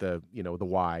they met at the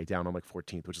Y down on like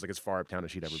 14th, which is like as far uptown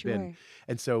as she'd ever been.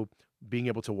 And so being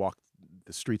able to walk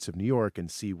the streets of New York and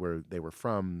see where they were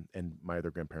from, and my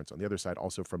other grandparents on the other side,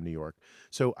 also from New York.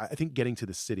 So I think getting to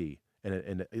the city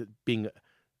and being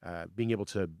able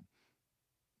to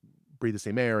breathe the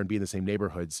same air and be in the same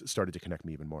neighborhoods started to connect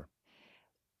me even more.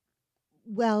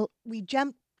 Well, we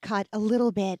jump cut a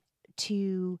little bit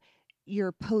to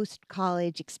your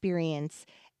post-college experience.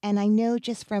 And I know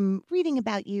just from reading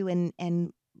about you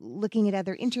and looking at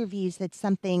other interviews that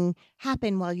something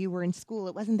happened while you were in school.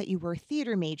 It wasn't that you were a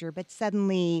theater major, but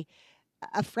suddenly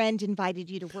a friend invited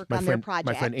you to work on their project.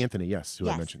 My friend Anthony, yes, who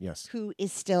I mentioned, yes. Who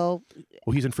is still...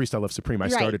 Well, he's in Freestyle Love Supreme. I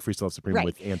Right. started Freestyle Love Supreme Right.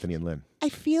 with Anthony and Lynn. I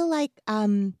feel like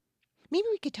maybe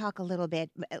we could talk a little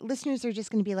bit. Listeners are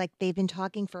just going to be like, they've been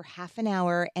talking for half an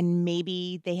hour and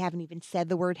maybe they haven't even said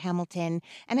the word Hamilton.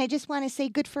 And I just want to say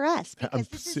good for us, because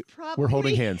this is probably We're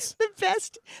holding hands.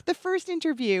 the first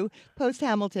interview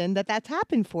post-Hamilton that's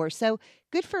happened for. So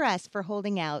good for us for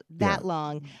holding out that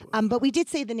long. But we did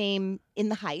say the name In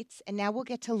the Heights, and now we'll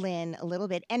get to Lynn a little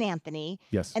bit, and Anthony.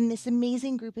 Yes. And this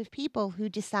amazing group of people who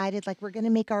decided, like, we're going to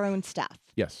make our own stuff.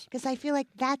 Yes. Because I feel like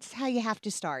that's how you have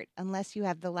to start, unless you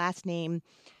have the last name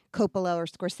Coppola or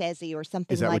Scorsese or something like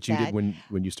that. Is that what you did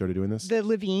when you started doing this? The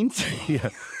Levines. Yeah.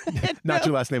 Not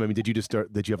your last name. I mean, did you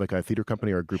have like a theater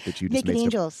company or a group that you just Naked made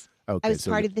Angels. Stuff? Okay, I was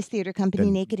part of this theater company,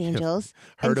 Naked Angels.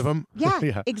 Heard of them?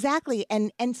 Yeah, exactly.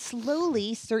 And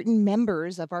slowly, certain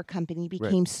members of our company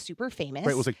became super famous.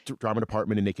 Right, it was like Drama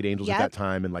Department and Naked Angels at that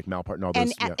time, and like Malpart and all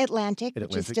those. And Atlantic,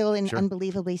 which is still an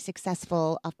unbelievably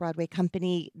successful off-Broadway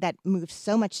company that moves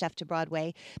so much stuff to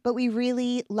Broadway. But we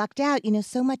really lucked out.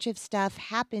 So much of stuff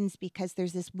happens because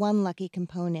there's this one lucky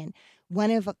component. One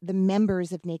of the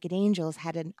members of Naked Angels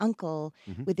had an uncle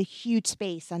with a huge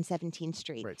space on 17th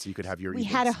Street. Right, so you could have your We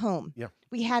had a home. Yeah.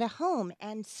 We had a home.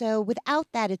 And so without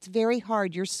that, it's very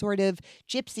hard. You're sort of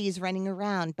gypsies running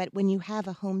around. But when you have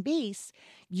a home base,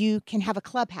 you can have a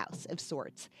clubhouse of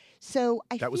sorts. So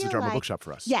that was the Drama Bookshop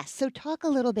for us. Yes. So talk a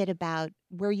little bit about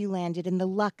where you landed and the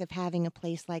luck of having a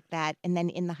place like that, and then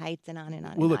In the Heights and on and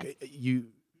on. Well, look,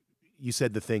 you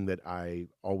said the thing that I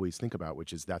always think about,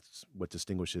 which is that's what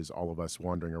distinguishes all of us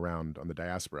wandering around on the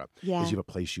diaspora, is you have a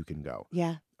place you can go.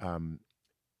 Yeah.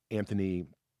 Anthony,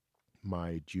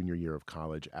 my junior year of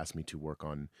college, asked me to work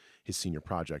on his senior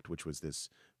project, which was this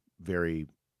very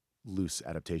loose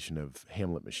adaptation of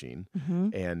Hamlet Machine.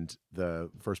 And the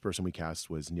first person we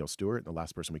cast was Neil Stewart, and the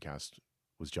last person we cast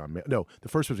was John Mailer. No, the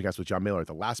first person we cast was John Mailer.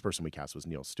 The last person we cast was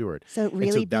Neil Stewart. So it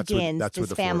really begins that's this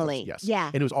the family. Yes.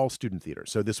 Yeah. And it was all student theater.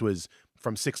 So this was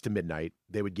from 6 to midnight.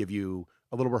 They would give you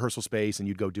a little rehearsal space, and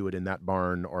you'd go do it in that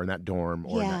barn or in that dorm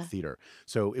or in that theater.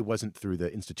 So it wasn't through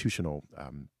the institutional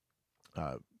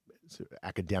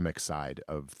academic side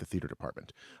of the theater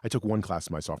department. I took one class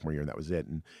my sophomore year, and that was it.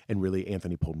 And really,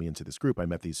 Anthony pulled me into this group. I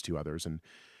met these two others. And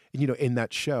in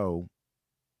that show,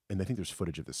 and I think there's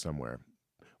footage of this somewhere,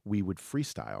 we would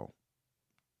freestyle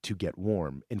to get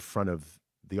warm in front of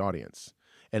the audience.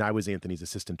 And I was Anthony's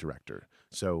assistant director.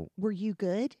 So were you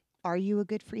good? Are you a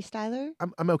good freestyler?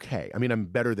 I'm okay. I mean, I'm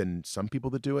better than some people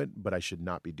that do it, but I should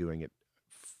not be doing it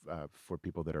for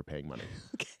people that are paying money.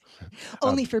 Okay.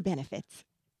 Only for benefits.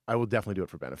 I will definitely do it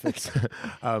for benefits,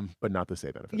 but not the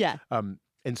same benefits. Yeah.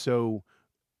 And so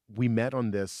we met on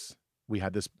this. We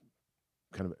had this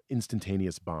kind of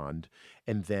instantaneous bond.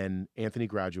 And then Anthony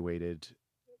graduated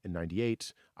in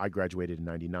 98. I graduated in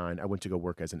 99. I went to go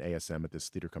work as an ASM at this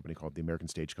theater company called the American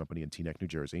Stage Company in Teaneck, New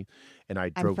Jersey. And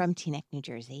I'm from Teaneck, New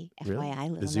Jersey. Really?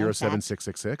 FYI, the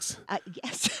 07666.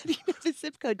 Yes, do you know the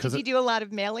zip code? Did you do a lot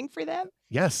of mailing for them?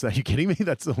 Yes. Are you kidding me?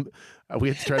 That's we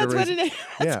had to try to raise.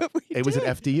 It was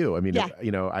at FDU. I mean,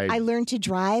 I learned to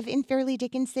drive in Fairleigh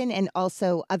Dickinson, and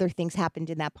also other things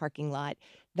happened in that parking lot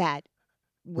that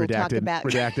we'll talk about.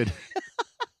 Redacted.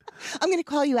 I'm going to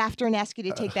call you after and ask you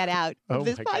to take that out of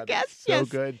this my God, podcast. that's so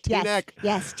good. Yes. Teaneck.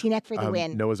 Yes, Teaneck for the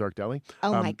win. Noah's Ark Deli.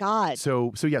 Oh my God.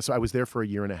 So I was there for a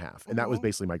year and a half, and that was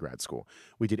basically my grad school.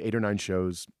 We did 8 or 9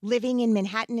 shows. Living in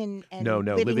Manhattan and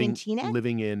living in Teaneck?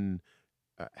 Living in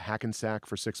Hackensack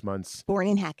for 6 months. Born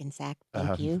in Hackensack.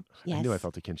 Thank you. Yes. I knew I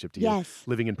felt a kinship to you. Yes.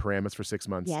 Living in Paramus for 6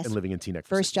 months and living in Teaneck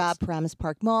for First 6 job, months. Paramus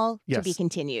Park Mall, to Yes. be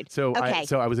continued. So okay.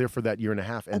 I was there for that year and a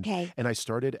half. And, Okay. and I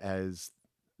started as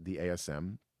the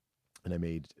ASM, and I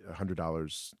made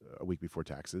 $100 a week before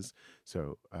taxes.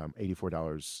 So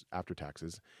 $84 after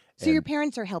taxes. So your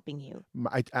parents are helping you.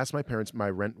 I asked my parents, my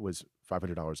rent was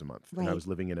 $500 a month. Right. And I was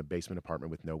living in a basement apartment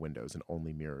with no windows and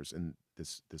only mirrors in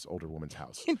this older woman's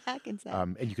house. In Hackensack.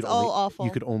 And you could It's all awful.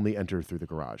 You could only enter through the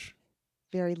garage.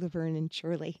 Very Laverne and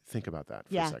Shirley. Think about that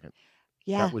for Yeah. a second.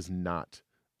 Yeah. That was not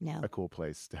No. a cool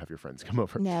place to have your friends come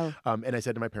over. No. And I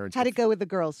said to my parents, How'd it go with the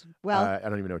girls? Well, I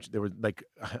don't even know. There were like,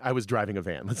 I was driving a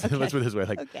van. Let's Okay. put it this way.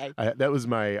 Like, okay. that was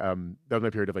my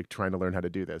period of like trying to learn how to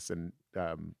do this, and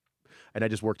I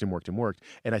just worked and worked and worked.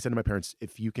 And I said to my parents,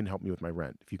 if you can help me with my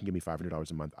rent, if you can give me $500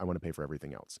 a month, I want to pay for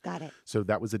everything else. Got it. So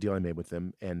that was the deal I made with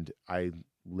them, and I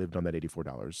lived on that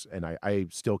 $84. And I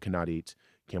still cannot eat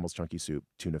Campbell's Chunky Soup,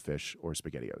 tuna fish, or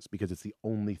SpaghettiOs because it's the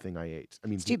only thing I ate. I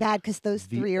mean, It's too bad because those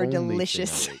the 3 are only thing I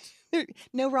delicious. ate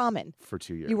No ramen. for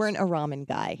 2 years. You weren't a ramen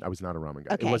guy. I was not a ramen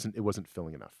guy. Okay. It wasn't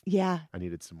filling enough. Yeah. I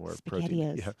needed some more protein.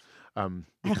 SpaghettiOs. Yeah. Ugh,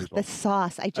 meatballs. the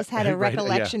sauce. I just had a Right, yeah.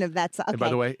 recollection of that sauce. Okay. And by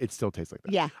the way, it still tastes like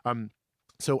that. Yeah.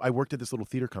 So I worked at this little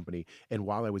theater company, and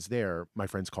while I was there, my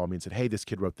friends called me and said, "Hey, this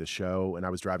kid wrote this show," and I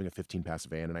was driving a 15-pass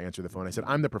van, and I answered the phone. I said,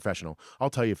 "I'm the professional.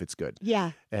 I'll tell you if it's good."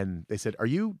 Yeah. And they said, "Are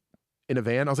you in a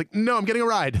van?" I was like, "No, I'm getting a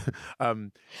ride."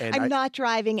 And I'm not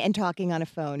driving and talking on a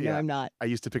phone. No, Yeah. I'm not. I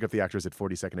used to pick up the actors at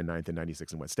 42nd and 9th and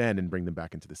 96 in West End and bring them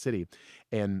back into the city.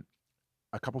 And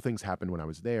a couple things happened when I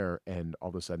was there, and all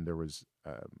of a sudden there was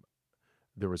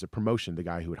a promotion. The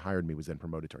guy who had hired me was then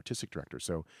promoted to artistic director.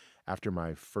 So after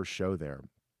my first show there,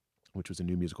 which was a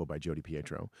new musical by Jodi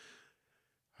Pietro,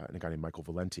 and a guy named Michael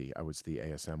Valenti, I was the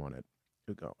ASM on it,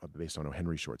 based on O.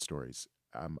 Henry short stories.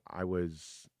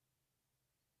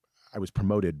 I was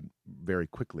promoted very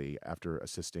quickly after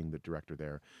assisting the director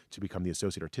there to become the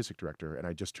associate artistic director, and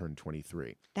I just turned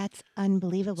 23. That's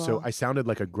unbelievable. So I sounded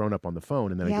like a grown-up on the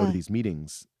phone, and then I go Yeah. to these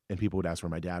meetings, and people would ask where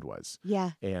my dad was.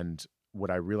 Yeah. And what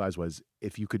I realized was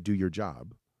if you could do your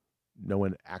job, no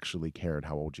one actually cared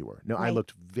how old you were. No, I Right.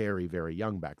 looked very, very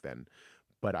young back then,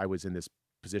 but I was in this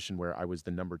position where I was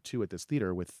the number 2 at this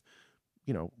theater with,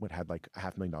 what had like a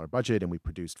 $500,000 budget, and we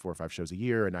produced 4 or 5 shows a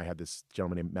year. And I had this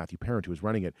gentleman named Matthew Parent who was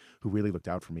running it, who really looked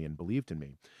out for me and believed in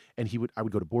me. And I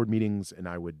would go to board meetings, and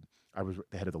I was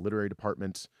the head of the literary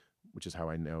department, which is how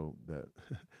I know that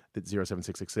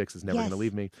 07666 is never going to Yes.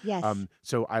 leave me. Yes.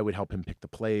 So I would help him pick the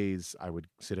plays. I would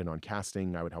sit in on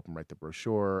casting. I would help him write the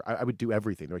brochure. I would do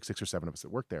everything. There were like 6 or 7 of us that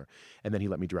worked there. And then he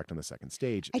let me direct on the second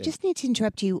stage. I just need to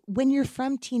interrupt you. When you're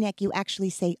from Teaneck, you actually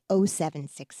say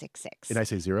 07666. Did I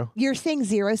say 0? You're saying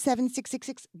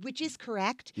 07666, which is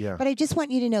correct. Yeah. But I just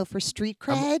want you to know for street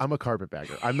cred. I'm a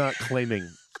carpetbagger. I'm not claiming.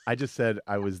 I just said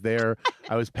I was there.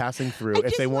 I was passing through. I If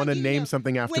just they want want to you to name know,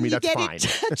 something after when me, you that's get fine. it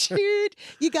tattooed,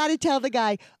 you got to tell the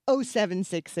guy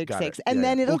 07666, Got it. and Yeah,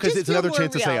 then yeah. it'll Well, 'cause just it's feel another more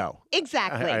chance to say real. oh.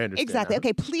 Exactly. I understand Exactly. now.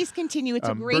 Okay, please continue. It's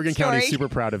a great Bergen story. County's super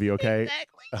proud of you, okay?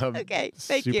 Exactly. Okay,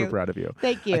 thank super you. proud of you.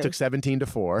 Thank you. I took 17 to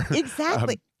 4.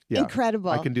 Exactly. Yeah. Incredible.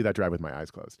 I can do that drive with my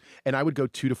eyes closed. And I would go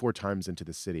 2 to 4 times into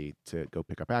the city to go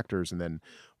pick up actors. And then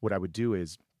what I would do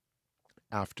is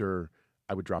after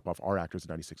I would drop off our actors at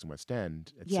 96 in West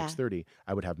End at Yeah. 6:30,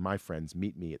 I would have my friends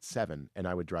meet me at 7, and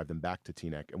I would drive them back to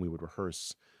Teaneck, and we would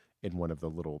rehearse in one of the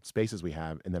little spaces we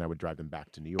have, and then I would drive them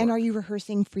back to New York. And are you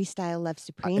rehearsing Freestyle Love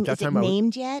Supreme? that Is it time I was-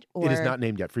 named yet? Or? It is not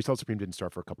named yet. Freestyle Supreme didn't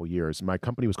start for a couple years. My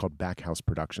company was called Backhouse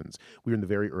Productions. We were in the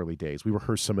very early days. We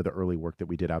rehearsed some of the early work that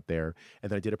we did out there.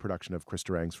 And then I did a production of Chris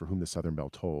Durang's For Whom the Southern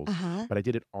Belle Tolls. Uh-huh. But I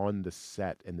did it on the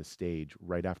set and the stage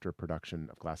right after a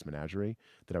production of Glass Menagerie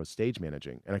that I was stage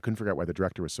managing. And I couldn't figure out why the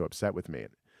director was so upset with me.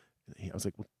 I was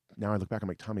like, well, now I look back, I'm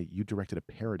like, Tommy, you directed a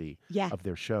parody Yeah. of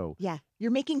their show Yeah.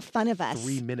 You're making fun of us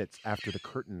 3 minutes after the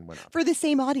curtain went up for the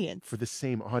same audience. for the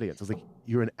same audience. I was like,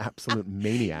 you're an absolute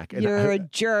maniac. And You're a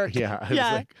jerk. yeah,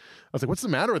 I was like, what's the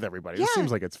matter with everybody? This Yeah.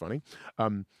 seems like it's funny.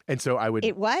 And so I would.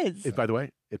 It was. By the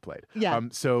way, it played. Yeah.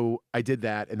 So I did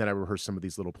that, and then I rehearsed some of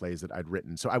these little plays that I'd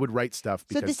written. So I would write stuff So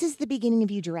because this is the beginning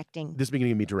of you directing this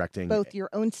beginning of me directing both your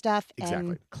own stuff Exactly.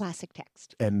 and classic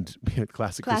text. and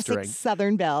classic Chris Classic Durang.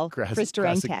 Southern Belle, Chris Durang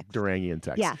Classic text. Durangian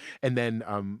text. Yeah. And then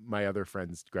my other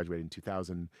friends graduated in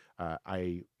 2000.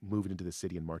 I moved into the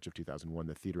city in March of 2001.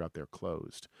 The theater out there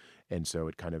closed. And so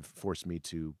it kind of forced me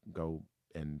to go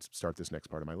and start this next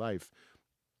part of my life.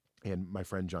 And my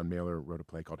friend John Mailer wrote a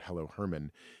play called Hello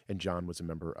Herman, and John was a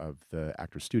member of the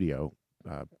Actors Studio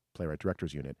playwright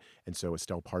directors unit. And so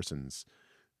Estelle Parsons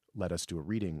let us do a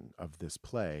reading of this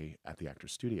play at the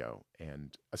Actors Studio.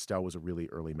 And Estelle was a really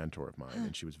early mentor of mine,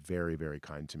 and she was very, very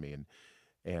kind to me.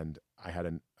 And I had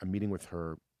a meeting with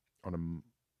her on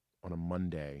a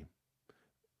Monday,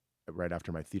 right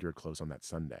after my theater had closed on that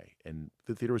Sunday. And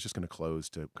the theater was just going to close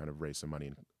to kind of raise some money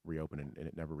and reopen, and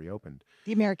it never reopened.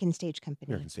 The American Stage Company.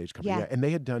 American Stage Company, yeah. And they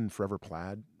had done Forever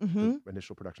Plaid, Mm-hmm. the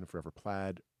initial production of Forever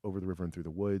Plaid, Over the River and Through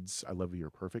the Woods, I Love You, You're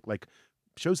Perfect, like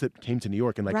shows that came to New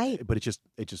York, and like, Right. but it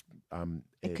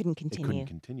couldn't continue. It couldn't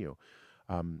continue.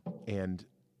 And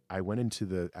I went into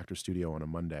the Actors Studio on a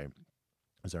Monday,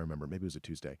 as I remember, maybe it was a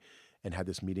Tuesday, and had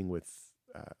this meeting with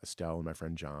Estelle and my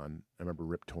friend John. I remember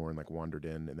Rip Torn like wandered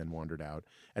in and then wandered out,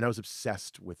 and I was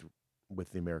obsessed with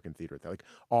the American theater. Like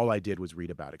all I did was read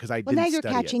about it because I Well, didn't now you're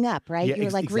study catching up, right? Yeah,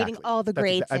 You're like reading exactly. all the That's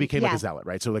greats. I became like yeah. a zealot,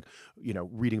 right? So like,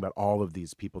 reading about all of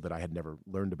these people that I had never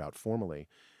learned about formally.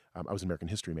 I was an American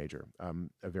history major,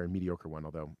 a very mediocre one,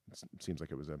 although it seems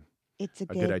like it was It's a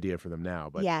a good idea for them now.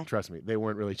 But Yeah. trust me, they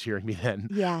weren't really cheering me then.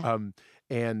 Yeah.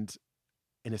 And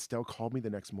Estelle called me the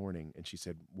next morning and she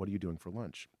said, "What are you doing for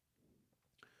lunch?"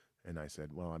 And I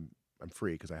said, "Well, I'm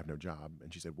free because I have no job."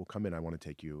 And she said, "Well, come in. I want to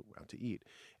take you out to eat."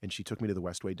 And she took me to the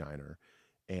Westway Diner,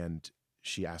 and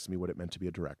she asked me what it meant to be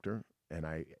a director. And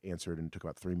I answered, and it took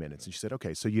about 3 minutes. And she said,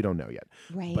 "Okay, so you don't know yet,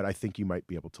 Right. but I think you might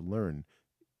be able to learn.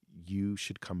 You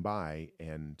should come by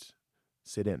and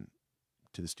sit in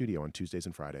to the studio on Tuesdays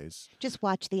and Fridays. Just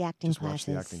watch the acting Just classes.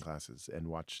 watch the acting classes and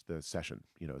watch the session,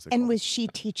 as they And call was it." she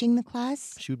teaching the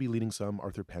class? She would be leading some.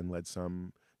 Arthur Penn led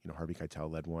some. Harvey Keitel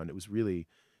led one. It was really,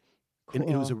 Cool.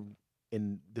 and it was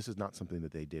and this is not something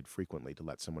that they did frequently, to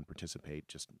let someone participate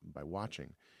just by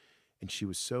watching. And she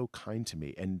was so kind to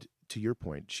me. And to your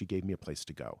point, she gave me a place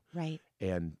to go. Right.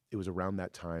 And it was around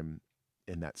that time,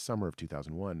 in that summer of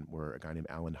 2001, where a guy named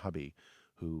Alan Hubby,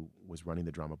 who was running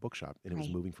the Drama Bookshop, and it was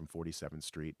Right. moving from 47th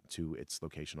Street to its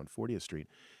location on 40th Street,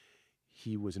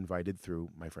 he was invited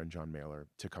through my friend John Mailer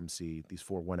to come see these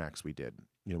 4 one-acts we did.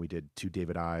 We did 2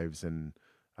 David Ives and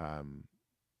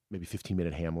maybe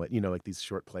 15-minute Hamlet, like these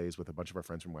short plays with a bunch of our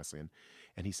friends from Wesleyan.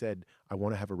 And he said, "I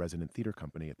want to have a resident theater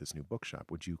company at this new bookshop.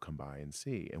 Would you come by and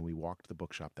see?" And we walked the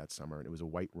bookshop that summer, and it was a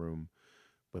white room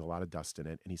with a lot of dust in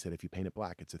it. And he said, "If you paint it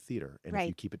black, it's a theater. And if you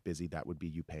Right. keep it busy, that would be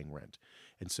you paying rent."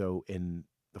 And so in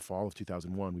the fall of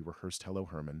 2001, we rehearsed Hello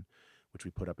Herman, which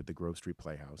we put up at the Grove Street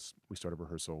Playhouse. We started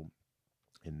rehearsal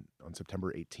on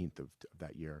September 18th of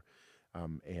that year.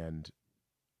 And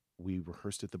we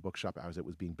rehearsed at the bookshop as it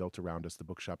was being built around us. The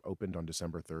bookshop opened on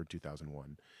December 3rd,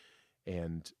 2001.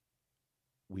 And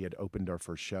we had opened our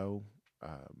first show.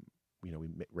 We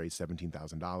raised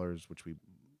 $17,000, which we,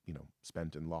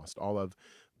 spent and lost all of.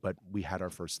 But we had our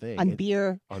first thing. On And-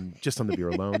 beer. just on the beer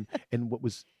alone. And what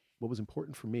was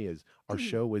important for me is our Mm-hmm.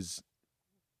 show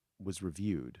was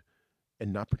reviewed,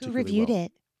 and not Who particularly reviewed well.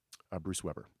 it? Bruce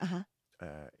Weber. Uh-huh.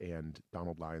 And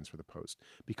Donald Lyons for the Post.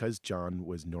 Because John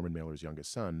was Norman Mailer's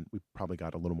youngest son, we probably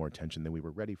got a little more attention than we were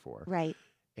ready for. Right.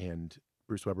 And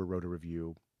Bruce Weber wrote a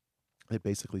review that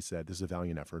basically said, "This is a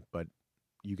valiant effort, but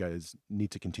you guys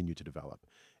need to continue to develop."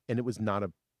 And it was not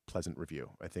a pleasant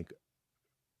review. I think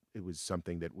it was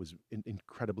something that was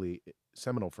incredibly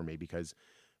seminal for me, because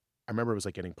I remember it was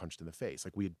like getting punched in the face.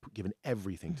 Like we had given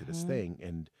everything to this Mhm.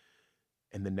 thing.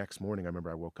 And the next morning, I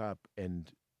remember I woke up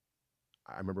and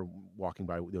I remember walking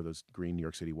by those green New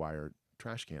York City Wire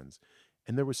trash cans,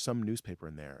 and there was some newspaper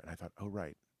in there. And I thought, oh,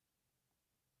 right.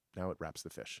 Now it wraps the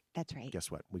fish. That's right.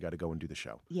 Guess what? We got to go and do the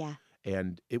show. Yeah.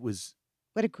 And it was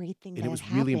What a great thing and that it was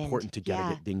had really happened. important to get Yeah.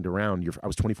 to get dinged around. I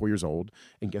was 24 years old,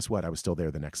 and guess what? I was still there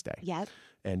the next day. Yep.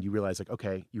 And you realize, like,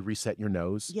 okay, you reset your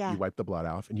nose, Yeah. you wipe the blood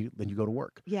off, and then you go to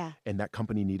work. Yeah. And that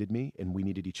company needed me, and we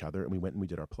needed each other, and we went and we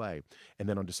did our play. And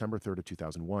then on December 3rd of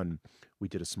 2001, we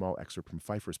did a small excerpt from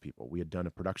Pfeiffer's People. We had done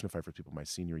a production of Pfeiffer's People my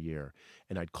senior year,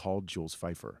 and I'd called Jules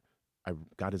Pfeiffer. I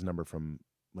got his number from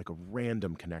like a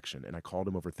random connection, and I called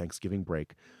him over Thanksgiving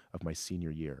break of my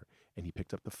senior year, and he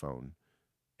picked up the phone,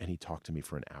 and he talked to me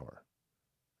for an hour.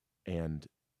 And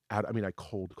I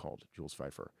cold called Jules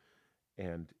Pfeiffer,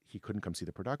 and he couldn't come see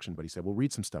the production, but he said, "Well,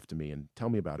 read some stuff to me and tell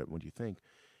me about it. What do you think?"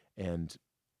 And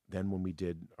then when we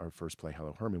did our first play,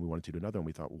 Hello Herman, we wanted to do another, and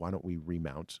we thought, why don't we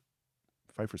remount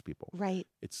Pfeiffer's People? Right.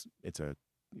 It's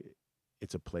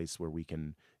a place where we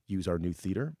can use our new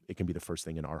theater. It can be the first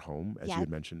thing in our home, as you Yeah. had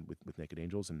mentioned with Naked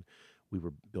Angels, and we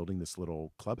were building this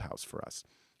little clubhouse for us.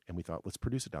 And we thought, let's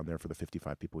produce it down there for the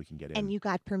 55 people we can get in. And you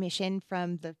got permission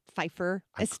from the Pfeiffer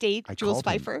I- estate, I Jules called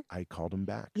him. Pfeiffer? I called him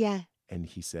back. Yeah. And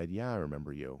he said, "Yeah, I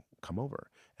remember you. come over.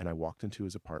 And I walked into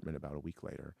his apartment about a week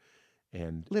later,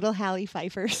 and Little Hallie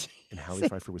Pfeiffer's. and Hallie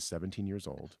Pfeiffer was 17 years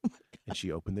old, and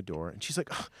she opened the door, and she's like,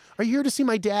 "Oh, are you here to see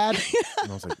my dad?"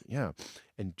 And I was like, "Yeah."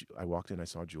 And I walked in, I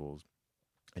saw Jules,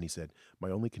 and he said, "My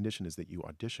only condition is that you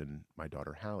audition my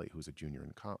daughter Hallie, who's a junior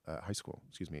in high school,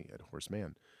 at Horace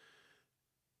Mann."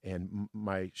 And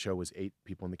my show was 8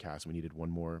 people in the cast. We needed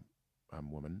one more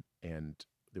woman, and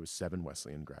there was 7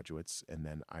 Wesleyan graduates. And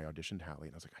then I auditioned Hallie,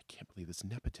 and I was like, I can't believe this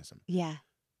nepotism. Yeah.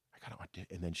 I got to audition.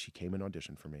 And then she came and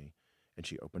auditioned for me, and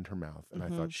she opened her mouth, and I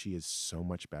thought, she is so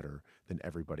much better than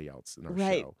everybody else in our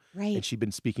show. Right. And she'd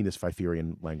been speaking this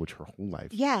Pfeifferian language her whole life.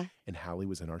 Yeah. And Hallie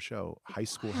was in our show, high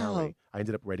school Wow. Hallie. I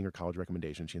ended up writing her college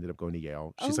recommendation. She ended up going to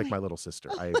Yale. She's Oh like my little sister.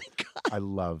 Oh my God. I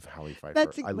love Hallie Pfeiffer.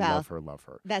 That's I wow. love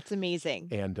her. That's amazing.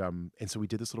 And so we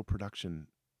did this little production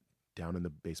down in the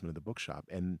basement of the bookshop,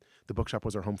 and the bookshop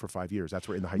was our home for 5 years. That's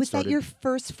where In the Heights Was started. that your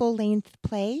first full-length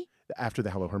play? After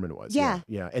the Hello Herman was. Yeah.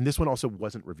 Yeah. And this one also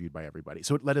wasn't reviewed by everybody.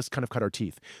 So it let us kind of cut our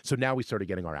teeth. So now we started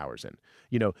getting our hours in.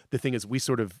 You know, the thing is,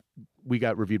 we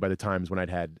got reviewed by the Times when I'd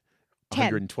had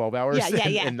 112 hours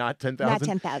and not 10,000. Not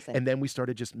 10,000. And then we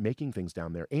started just making things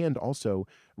down there, and also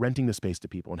renting the space to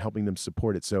people and helping them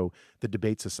support it. So the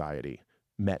Debate Society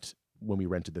met when we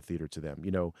rented the theater to them.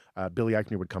 You know, Billy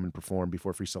Eichner would come and perform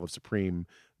before Freestyle of Supreme,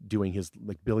 doing his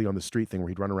like Billy on the Street thing where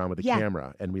he'd run around with a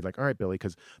camera. And we'd like, all right, Billy,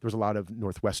 because there was a lot of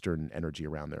Northwestern energy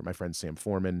around there. My friend Sam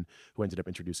Foreman, who ended up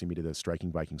introducing me to the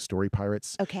Striking Viking Story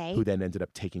Pirates, who then ended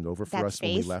up taking over for us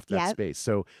when we left that space.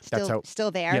 So that's how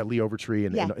still there. Yeah, Lee Overtree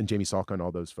and Jamie Salka and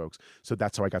all those folks. So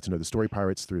that's how I got to know the Story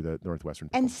Pirates through the Northwestern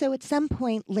people. And so at some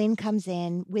point, Lynn comes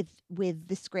in with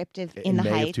the script of In the May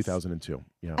Heights of 2002.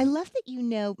 Yeah. I love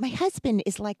that my husband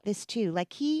is like this too.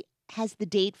 Like he has the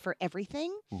date for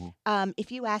everything.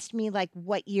 If you asked me like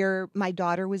what year my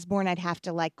daughter was born, I'd have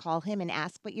to like call him and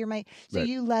ask what year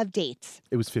you love dates.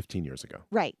 It was 15 years ago.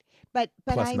 Right. But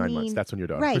Plus I 9 mean, months. That's when your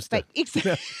daughter right, was but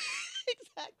exactly.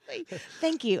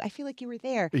 Thank you. I feel like you were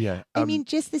there. Yeah. I mean,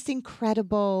 just this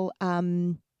incredible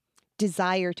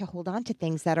desire to hold on to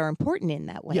things that are important in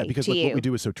that way. Yeah, because to look, you. what we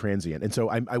do is so transient. And so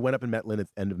I went up and met Lynn at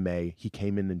the end of May. He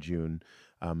came in June,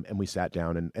 and we sat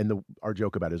down. And our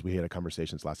joke about it is we had a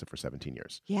conversation that's lasted for 17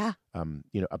 years. Yeah.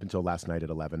 You know, up until last night at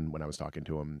 11 when I was talking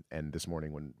to him, and this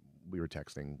morning when we were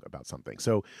texting about something.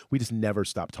 So we just never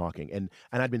stopped talking. And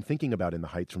I'd been thinking about In the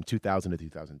Heights from 2000 to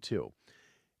 2002.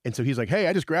 And so he's like, "Hey,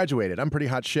 I just graduated. I'm pretty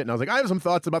hot shit." And I was like, "I have some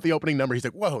thoughts about the opening number." He's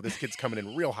like, "Whoa, this kid's coming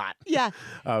in real hot." Yeah.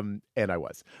 And I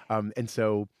was. And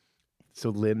so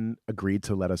Lynn agreed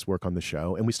to let us work on the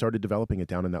show, and we started developing it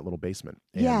down in that little basement.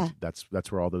 And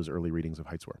that's where all those early readings of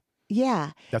Heights were.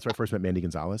 Yeah. That's where I first met Mandy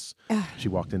Gonzalez. She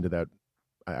walked into that.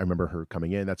 I remember her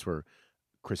coming in. That's where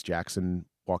Chris Jackson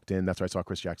walked in. That's where I saw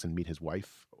Chris Jackson meet his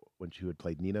wife when she had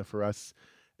played Nina for us.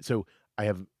 So I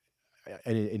have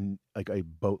in like a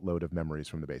boatload of memories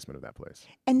from the basement of that place.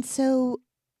 And so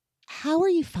how are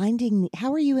you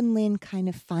and Lynn kind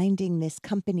of finding this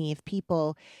company of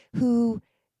people who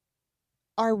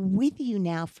are with you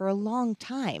now for a long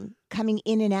time, coming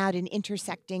in and out and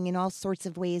intersecting in all sorts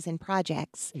of ways and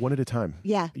projects? One at a time.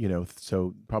 Yeah. You know,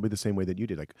 so probably the same way that you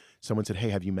did. Like someone said, "Hey,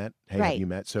 have you met? Hey, Right. have you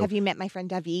met?" So Have you met my friend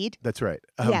David? That's right.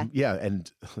 Yeah.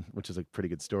 And which is a pretty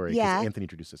good story. 'Cause Yeah. Anthony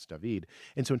introduced us to David.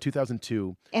 And so in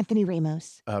 2002, Anthony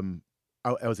Ramos. I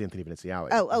was Anthony Veneziale.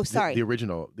 Oh, sorry. The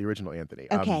original Anthony.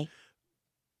 Okay.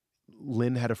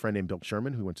 Lynn had a friend named Bill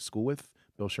Sherman who went to school with.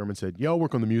 Bill Sherman said, "Yeah, I'll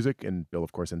work on the music," and Bill,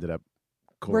 of course, ended up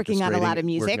Working on a lot of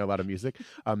music. Working on a lot of music.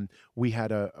 We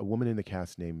had a woman in the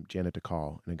cast named Janet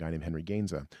DeCall and a guy named Henry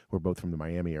Gainza, who were both from the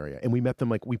Miami area, and we met them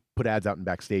like we put ads out in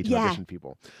backstage and auditioned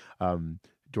people.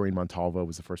 Doreen Montalvo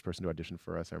was the first person to audition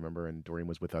for us, I remember, and Doreen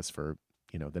was with us for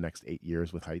the next 8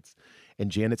 years with Heights. And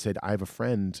Janet said, "I have a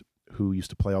friend who used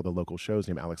to play all the local shows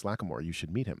named Alex Lackamore. You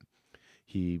should meet him.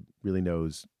 He really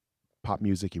knows pop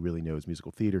music. He really knows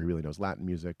musical theater. He really knows Latin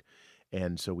music."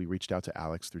 And so we reached out to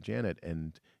Alex through Janet,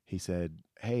 and he said,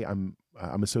 "Hey, I'm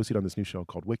associate on this new show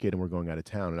called Wicked, and we're going out of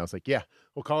town." And I was like, "Yeah,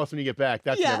 well, call us when you get back.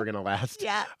 That's never going to last."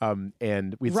 Yeah.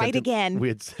 And we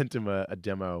had sent him a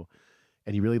demo,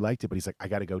 and he really liked it. But he's like, "I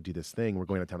got to go do this thing. We're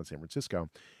going out of town to San Francisco."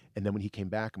 And then when he came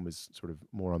back and was sort of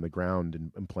more on the ground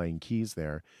and playing keys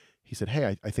there, he said,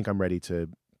 "Hey, I think I'm ready to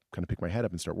kind of pick my head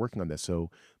up and start working on this." So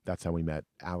that's how we met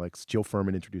Alex. Jill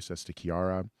Furman introduced us to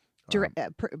Kiara.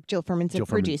 Jill Furman's a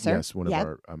producer. Yes, one of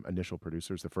our initial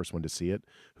producers, the first one to see it,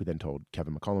 who then told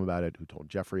Kevin McCollum about it, who told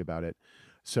Jeffrey about it.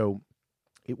 So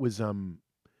it was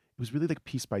really like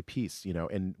piece by piece,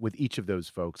 and with each of those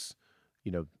folks,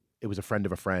 it was a friend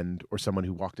of a friend or someone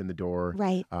who walked in the door.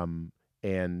 Right.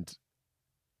 And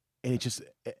it just,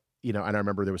 and I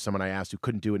remember there was someone I asked who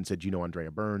couldn't do it and said,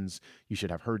 Andrea Burns, you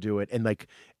should have her do it. And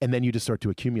then you just start to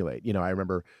accumulate. I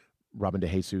remember Robin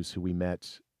DeJesus, who we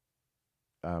met,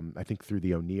 I think through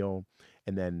the O'Neill.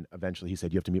 And then eventually he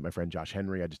said, you have to meet my friend Josh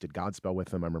Henry. I just did Godspell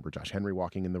with him. I remember Josh Henry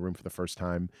walking in the room for the first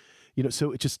time.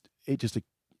 So it just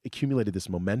accumulated this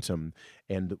momentum.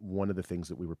 And one of the things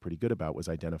that we were pretty good about was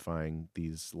identifying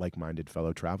these like-minded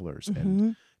fellow travelers.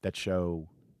 And that show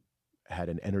had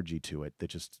an energy to it that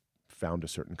just found a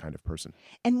certain kind of person.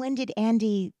 And when did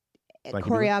Andy,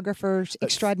 choreographer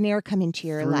extraordinaire, come into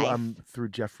your life? Through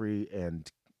Jeffrey and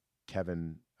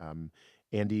Kevin.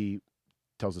 Andy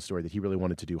tells the story that he really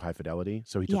wanted to do High Fidelity,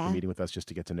 so he took the meeting with us just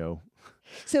to get to know.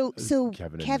 So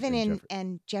Kevin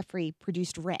and Jeffrey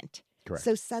produced Rent. Correct.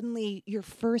 So suddenly, your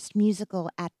first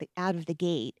musical out of the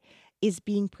gate is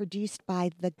being produced by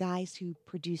the guys who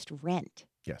produced Rent.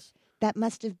 Yes. That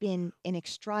must have been an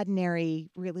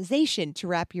extraordinary realization to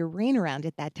wrap your brain around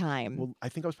at that time. Well, I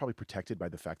think I was probably protected by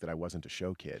the fact that I wasn't a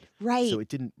show kid. Right. So it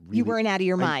didn't really... You weren't out of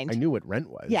your mind. I knew what Rent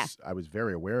was. Yeah. I was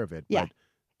very aware of it. Yeah. But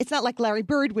it's not like Larry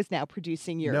Bird was now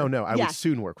producing your... No. I would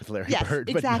soon work with Larry Bird,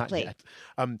 but exactly. not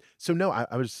yet. So no,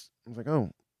 I was like, oh...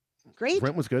 Great.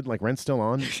 Rent was good. Like, Rent's still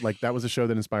on. Like, that was a show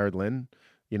that inspired Lynn.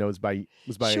 It was by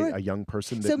Sure. a young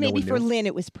person that So maybe no one for knew. Lynn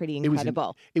it was pretty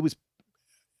incredible.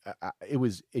 It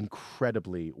was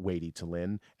incredibly weighty to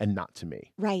Lynn and not to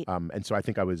me. Right. And so I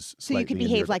think I was So you could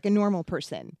behave like a normal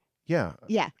person. Yeah.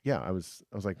 Yeah. Yeah. I was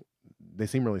like, they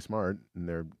seem really smart and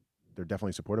they're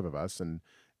definitely supportive of us, and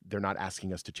they're not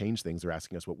asking us to change things. They're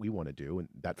asking us what we want to do. And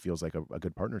that feels like a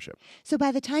good partnership. So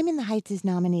by the time In the Heights is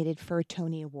nominated for a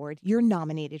Tony Award, you're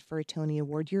nominated for a Tony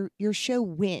Award. Your show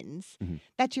wins. Mm-hmm.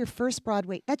 That's your first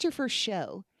Broadway. That's your first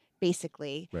show,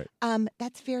 basically. Right.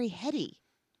 That's very heady.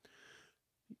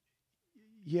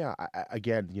 Yeah.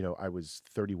 Again, I was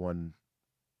 31.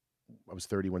 I was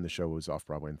 30 when the show was off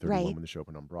Broadway and 31 Right. when the show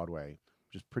opened on Broadway,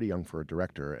 which is pretty young for a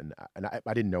director. And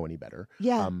I didn't know any better.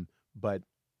 Yeah. But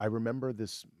I remember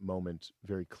this moment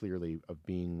very clearly of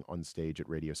being on stage at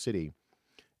Radio City,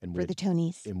 and For the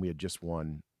Tonys. and we had just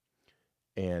won,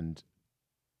 and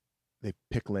they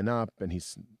pick Lynn up, and he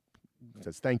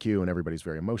says thank you, and everybody's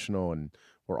very emotional, and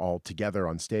we're all together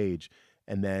on stage,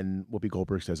 and then Whoopi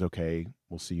Goldberg says, "Okay,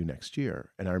 we'll see you next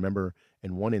year." And I remember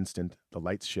in one instant, the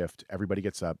lights shift, everybody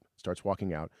gets up, starts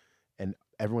walking out, and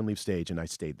everyone leaves stage, and I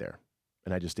stayed there,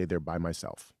 and I just stayed there by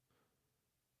myself.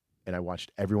 And I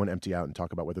watched everyone empty out and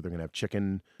talk about whether they're going to have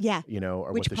chicken, Yeah.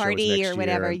 or Which what the show party is next or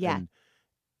whatever, year. yeah.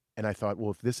 And I thought, well,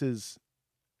 if this is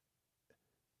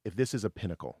a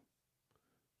pinnacle,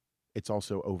 it's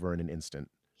also over in an instant,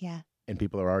 Yeah. and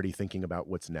people are already thinking about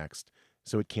what's next.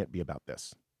 So it can't be about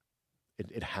this.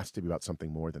 It has to be about something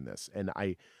more than this. And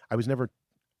I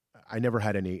never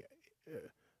had any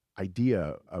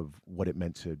idea of what it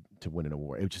meant to win an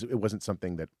award. It wasn't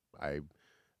something that I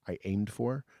aimed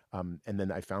for. And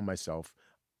then I found myself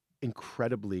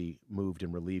incredibly moved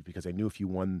and relieved, because I knew if you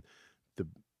won the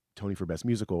Tony for Best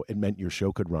Musical, it meant your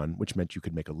show could run, which meant you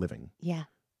could make a living. Yeah.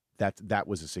 That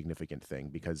was a significant thing,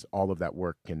 because all of that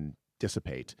work can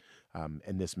dissipate.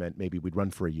 And this meant maybe we'd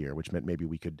run for a year, which meant maybe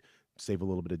we could save a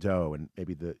little bit of dough, and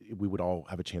maybe we would all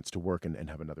have a chance to work and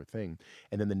have another thing.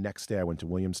 And then the next day I went to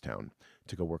Williamstown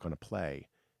to go work on a play,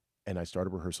 and I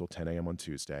started rehearsal 10 a.m. on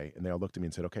Tuesday, and they all looked at me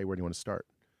and said, "Okay, where do you want to start?"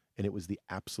 And it was the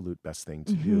absolute best thing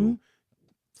to do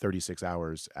 36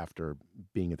 hours after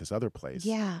being at this other place.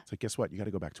 Yeah. It's like, guess what? You got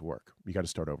to go back to work. You got to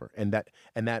start over. And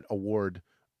that award,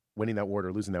 winning that award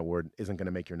or losing that award, isn't going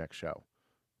to make your next show.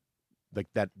 Like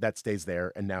that stays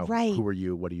there. And now Right. Who are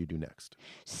you? What do you do next?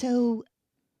 So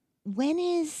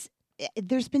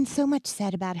there's been so much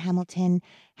said about Hamilton.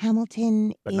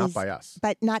 Hamilton But is... not by us.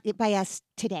 But not by us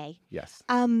today. Yes.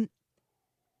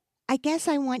 I guess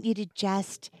I want you to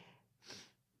just...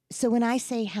 So when I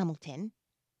say Hamilton,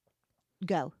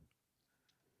 go.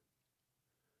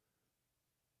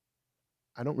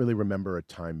 I don't really remember a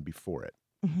time before it.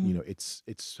 Mhm. It's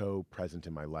so present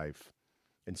in my life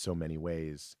in so many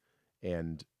ways.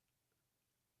 And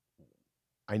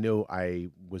I know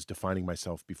I was defining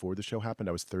myself before the show happened.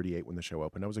 I was 38 when the show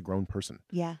opened. I was a grown person.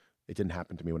 Yeah, It didn't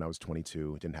happen to me when I was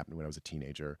 22. It didn't happen to me when I was a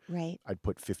teenager. right. I'd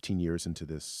put 15 years into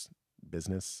this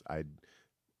business. I'd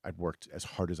worked as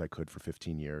hard as I could for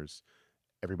 15 years.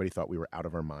 Everybody thought we were out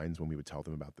of our minds when we would tell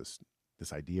them about this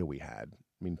idea we had.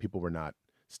 I mean, people were not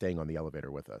staying on the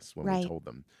elevator with us when Right. we told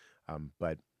them.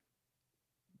 But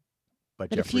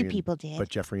But a Jeffrey few and- people did. But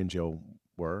Jeffrey and Jill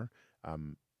were.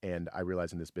 And I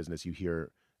realize in this business, you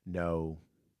hear no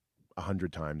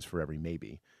 100 times for every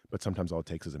maybe, but sometimes all it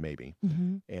takes is a maybe.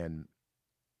 Mhm. And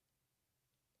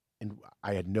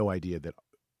I had no idea that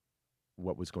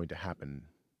what was going to happen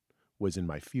was in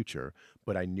my future,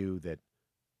 but I knew that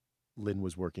Lynn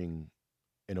was working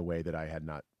in a way that I had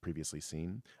not previously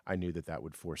seen. I knew that that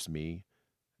would force me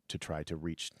to try to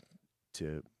reach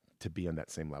to be on that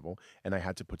same level. And I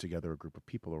had to put together a group of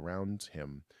people around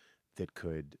him that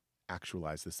could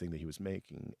actualize this thing that he was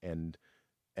making and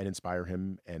inspire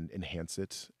him and enhance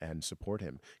it and support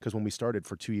him. Because when we started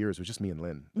for 2 years, it was just me and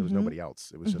Lynn. There was nobody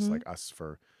else. It was just like us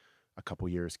for a couple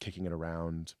years, kicking it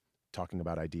around, talking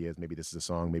about ideas. Maybe this is a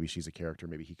song. Maybe she's a character.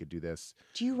 Maybe he could do this.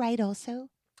 Do you write also?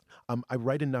 I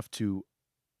write enough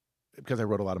because I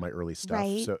wrote a lot of my early stuff,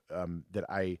 Right. so that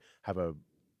I have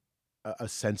a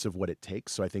sense of what it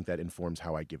takes. So I think that informs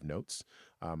how I give notes.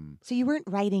 So you weren't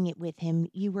writing it with him;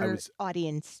 you were was-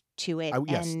 audience to it.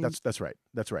 Yes, and that's right.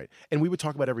 That's right. And we would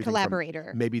talk about everything. from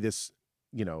collaborator. maybe this,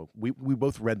 we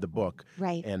both read the book,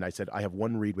 Right. and I said, I have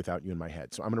one read without you in my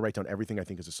head. So I'm going to write down everything I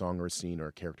think is a song or a scene or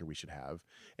a character we should have,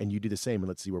 and you do the same, and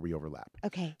let's see where we overlap.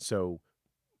 Okay. So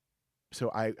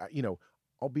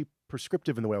I'll be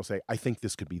prescriptive in the way I'll say, I think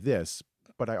this could be this,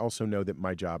 but I also know that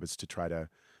my job is to try to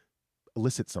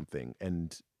elicit something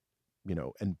and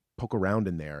poke around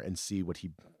in there and see what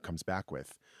he comes back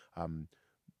with.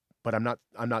 But I'm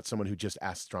not someone who just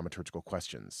asks dramaturgical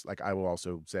questions. Like, I will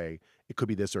also say, it could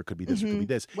be this, or it could be this, or it could be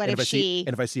this. What and if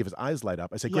if I see if his eyes light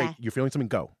up, I say, great, Yeah. you're feeling something,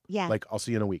 go. Yeah. Like, I'll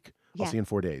see you in a week. Yeah. I'll see you in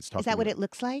 4 days. Talk Is to that what me. it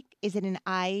looks like? Is it an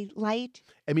eye light?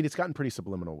 I mean, it's gotten pretty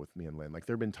subliminal with me and Lynn. Like,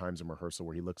 there have been times in rehearsal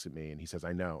where he looks at me and he says,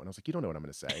 I know. And I was like, you don't know what I'm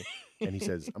going to say. And he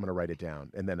says, I'm going to write it down.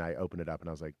 And then I open it up and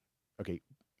I was like, okay,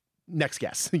 next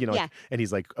guess. Yeah. And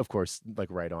he's like, of course, like,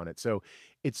 right on it. So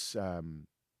it's,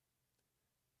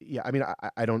 yeah, I mean,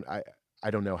 I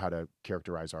don't know how to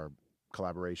characterize our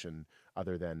collaboration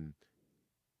other than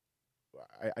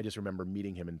I just remember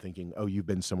meeting him and thinking, oh, you've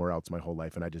been somewhere else my whole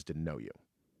life and I just didn't know you.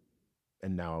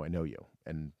 And now I know you.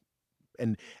 And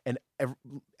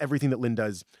everything that Lynn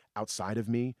does outside of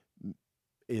me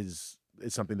is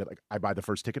something that, like, I buy the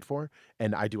first ticket for,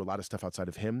 and I do a lot of stuff outside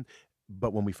of him.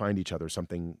 But when we find each other,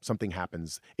 something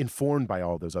happens, informed by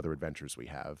all those other adventures we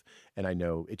have. And I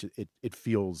know it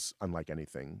feels unlike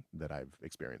anything that I've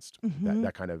experienced.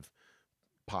 That kind of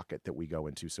pocket that we go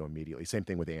into so immediately. Same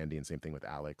thing with Andy, and same thing with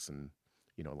Alex, and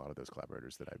a lot of those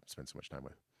collaborators that I've spent so much time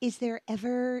with. Is there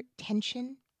ever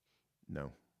tension?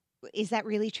 No. Is that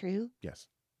really true? Yes.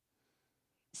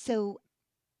 So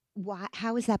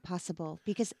how is that possible?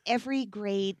 Because every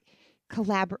great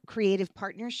creative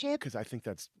partnership, Because I think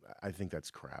that's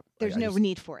crap. there's I no just,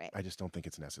 need for it. I just don't think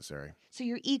it's necessary. So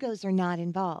your egos are not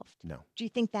involved. No. Do you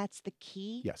think that's the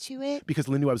key Yes. to it? Because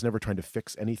Lynn knew I was never trying to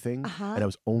fix anything, Uh-huh. and I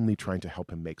was only trying to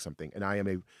help him make something. And I am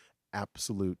a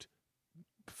absolute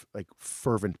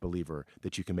fervent believer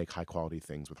that you can make high quality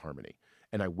things with harmony,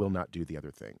 and I will not do the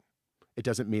other thing. It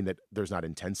doesn't mean that there's not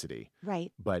intensity,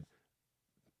 Right. but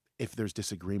if there's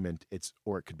disagreement,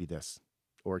 or it could be this,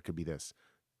 or it could be this.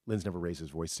 Lynn's never raised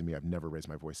his voice to me. I've never raised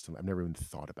my voice to him. I've never even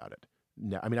thought about it.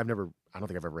 No, I mean, I don't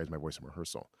think I've ever raised my voice in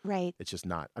rehearsal. Right. It's just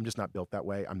not, I'm just not built that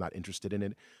way. I'm not interested in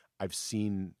it. I've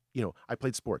seen, I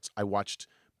played sports. I watched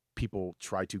people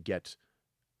try to get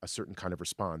a certain kind of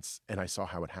response, and I saw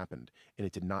how it happened. And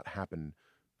it did not happen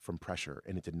from pressure,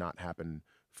 and it did not happen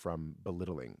from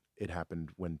belittling. It happened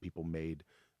when people made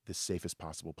the safest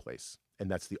possible place. And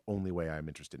that's the only way I'm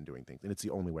interested in doing things. And it's the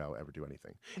only way I'll ever do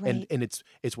anything. Right. And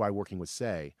it's why working with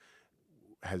Say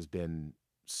has been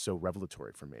so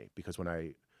revelatory for me, because when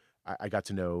I got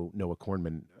to know Noah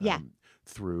Kornman Yeah.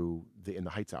 through the In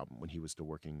the Heights album when he was still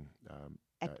working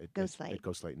At Ghostlight. at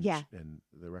Ghostlight Yeah. and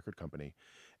the record company.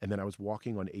 And then I was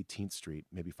walking on 18th Street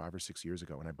maybe 5 or 6 years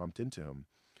ago, and I bumped into him.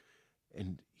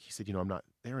 And he said, I'm not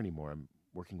there anymore. I'm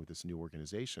working with this new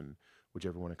organization. Would you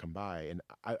ever want to come by? And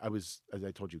I was, as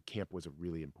I told you, camp was a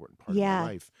really important part of Yeah.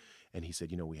 my life. And he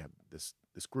said, we have this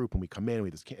group, and we come in, and we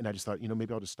have this camp. And I just thought,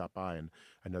 maybe I'll just stop by. And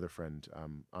another friend,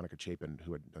 Annika Chapin,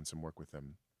 who had done some work with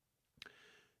them,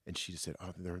 and she just said,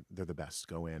 oh, they're the best.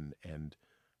 Go in. And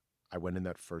I went in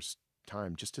that first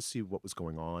time just to see what was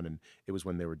going on. And it was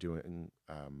when they were doing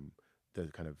the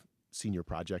kind of senior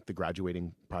project, the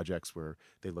graduating projects, where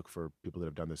they look for people that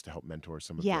have done this to help mentor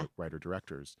some of Yeah. the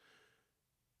writer-directors.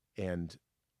 And,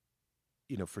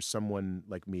 for someone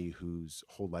like me whose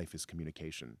whole life is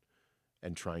communication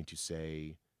and trying to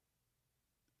say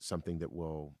something that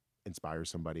will inspire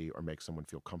somebody or make someone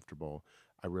feel comfortable,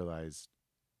 I realized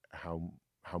how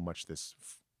much this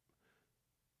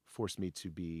forced me to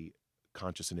be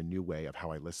conscious in a new way of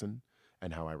how I listen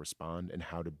and how I respond and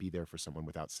how to be there for someone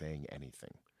without saying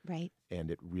anything. Right.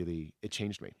 And it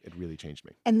changed me. It really changed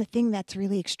me. And the thing that's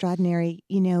really extraordinary,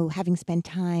 having spent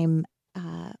time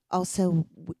also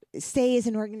Say as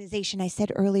an organization, I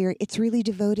said earlier, it's really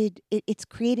devoted, it's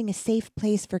creating a safe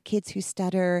place for kids who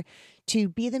stutter to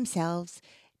be themselves,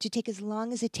 to take as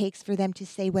long as it takes for them to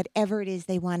say whatever it is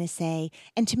they want to say,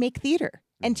 and to make theater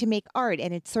and to make art.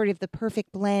 And it's sort of the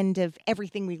perfect blend of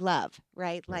everything we love,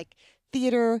 right? Like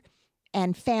theater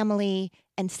and family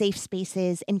and safe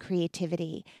spaces and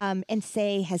creativity. And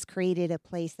Say has created a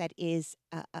place that is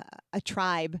a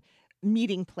tribe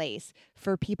meeting place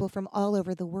for people from all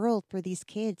over the world, for these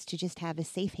kids to just have a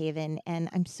safe haven. And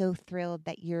I'm so thrilled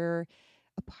that you're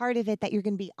a part of it, that you're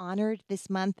going to be honored this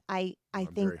month. I'm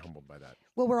think very humbled by that.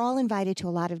 Well, we're all invited to a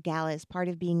lot of galas. Part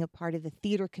of being a part of the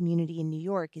theater community in New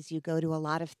York is you go to a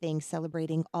lot of things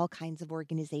celebrating all kinds of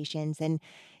organizations. And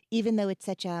even though it's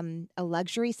such a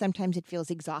luxury, sometimes it feels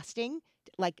exhausting,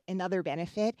 like another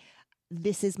benefit.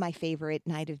 This is my favorite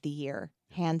night of the year,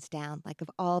 hands down. Like, of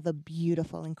all the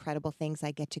beautiful, incredible things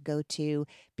I get to go to,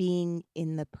 being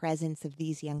in the presence of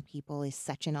these young people is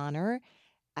such an honor.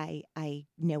 I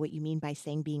know what you mean by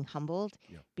saying being humbled,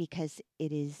 because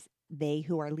it is they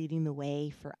who are leading the way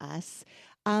for us.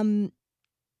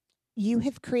 You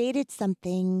have created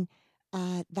something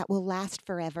that will last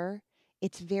forever.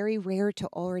 It's very rare to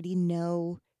already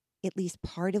know at least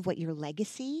part of what your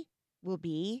legacy will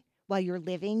be while you're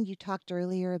living. You talked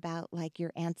earlier about like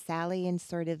your Aunt Sally and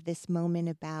sort of this moment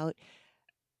about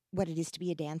what it is to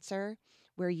be a dancer,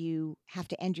 where you have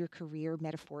to end your career,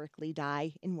 metaphorically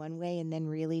die in one way and then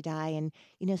really die. And,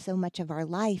 so much of our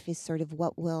life is sort of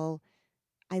what will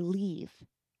I leave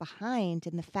behind.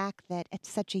 And the fact that at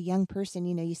such a young person,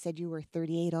 you said you were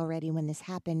 38 already when this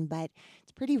happened, but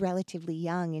it's pretty relatively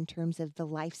young in terms of the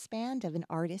lifespan of an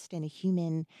artist and a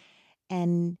human.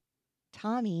 And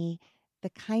Tommy, the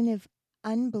kind of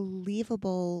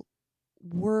unbelievable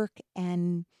work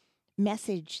and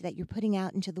message that you're putting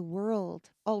out into the world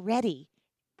already,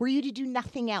 were you to do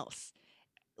nothing else,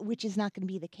 which is not going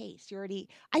to be the case.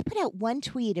 I put out one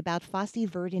tweet about Fosse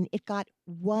Verdon. It got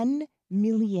 1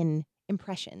 million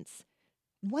impressions.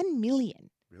 1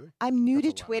 million. Really? I'm new That's to a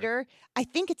lot, Twitter. right? I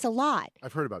think it's a lot.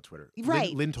 I've heard about Twitter.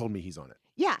 Right. Lynn told me he's on it.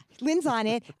 Yeah, Lynn's on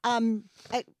it,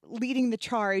 leading the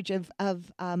charge of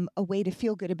a way to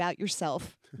feel good about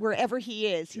yourself wherever he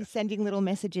is. He's sending little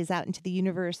messages out into the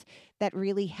universe that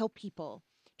really help people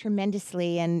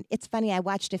tremendously. And it's funny, I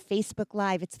watched a Facebook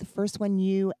Live. It's the first one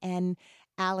you and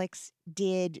Alex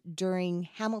did during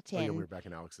Hamilton. Oh, yeah, we were back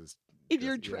in Alex's in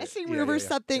your dressing room or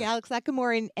something, Alex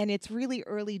Lacamoire, and it's really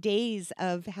early days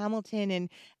of Hamilton. And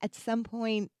at some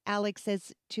point, Alex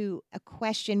says to a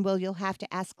question, well, you'll have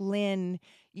to ask Lynn.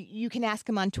 You can ask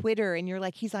him on Twitter. And you're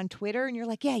like, he's on Twitter? And you're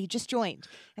like, yeah, he just joined.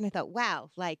 And I thought, wow,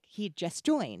 like he had just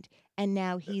joined. And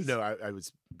now he's... No, I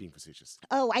was being facetious.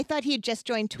 Oh, I thought he had just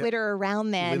joined Twitter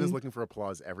around then. Lynn is looking for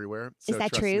applause everywhere. So is that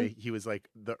trust true? Me, he was like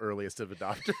the earliest of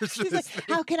adopters. He's like,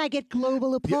 how can I get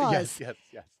global applause? Yes.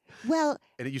 Well,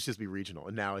 and it used to just be regional,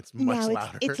 and now it's much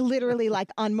louder. It's literally like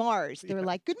on Mars. They're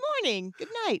like, good morning, good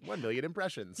night. 1 million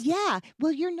impressions. Yeah.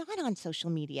 Well, you're not on social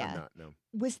media. I'm not, no.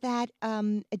 Was that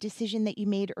a decision that you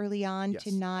made early on Yes.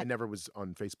 to not? I never was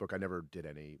on Facebook. I never did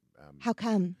any. How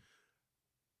come?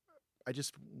 I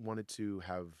just wanted to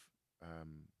have,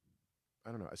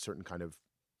 I don't know, a certain kind of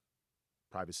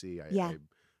privacy. I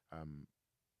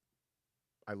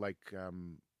like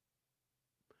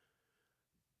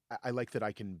I like that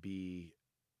I can be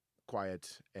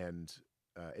quiet and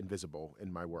invisible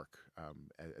in my work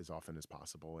as often as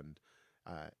possible, and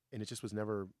it just was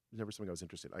never something I was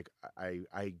interested in. Like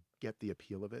I get the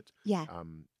appeal of it,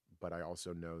 but I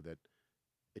also know that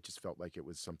it just felt like it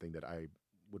was something that I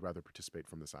would rather participate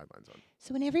from the sidelines on.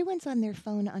 So when everyone's on their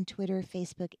phone on Twitter,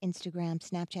 Facebook, Instagram,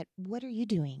 Snapchat, what are you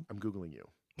doing? I'm Googling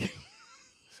you.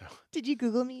 So did you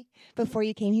Google me before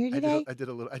you came here today? I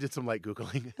did some light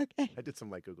Googling. Okay. I did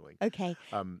some light Googling. Okay.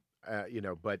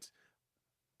 But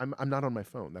I'm not on my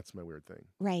phone. That's my weird thing.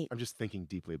 Right. I'm just thinking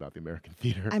deeply about the American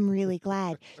theater. I'm really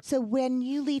glad. So when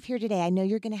you leave here today, I know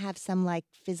you're going to have some like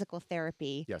physical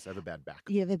therapy. Yes, I have a bad back.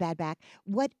 You have a bad back.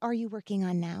 What are you working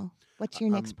on now? What's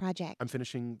your next project? I'm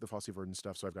finishing the Fosse Verdon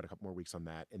stuff, so I've got a couple more weeks on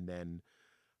that. And then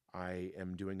I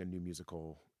am doing a new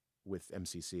musical with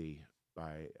MCC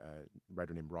by a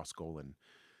writer named Ross Golan.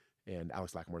 And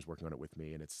Alex Lacamoire is working on it with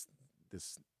me. And it's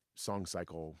this song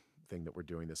cycle thing that we're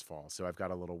doing this fall. So I've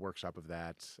got a little workshop of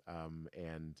that.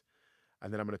 And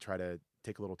then I'm going to try to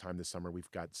take a little time this summer. We've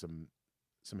got some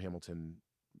Hamilton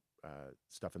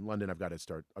stuff in London. I've got to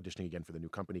start auditioning again for the new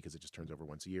company because it just turns over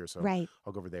once a year. So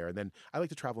I'll go over there. And then I like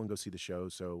to travel and go see the show.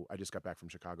 So I just got back from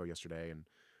Chicago yesterday and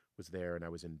was there. And I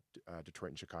was in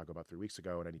Detroit and Chicago about 3 weeks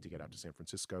ago. And I need to get out to San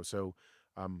Francisco. So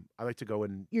I like to go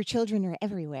and... Your children are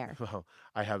everywhere. Well,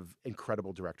 I have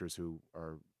incredible directors who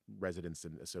are residents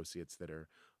and associates that are,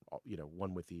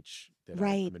 one with each that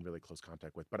Right. I'm in really close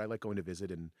contact with. But I like going to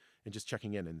visit and just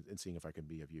checking in and seeing if I can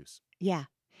be of use. Yeah.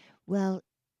 Well,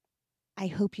 I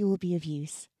hope you will be of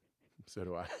use. So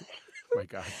do I. My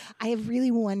God. I have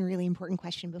one really important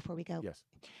question before we go. Yes.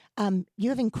 You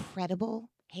have incredible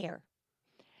hair.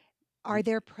 Are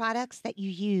there products that you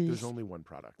use? There's only one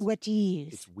product. What do you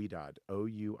use? It's Ouidad,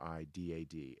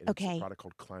 Ouidad. And Okay. It's a product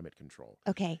called Climate Control.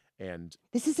 Okay. And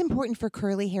This is important for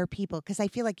curly hair people because I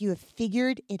feel like you have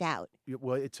figured it out.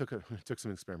 it took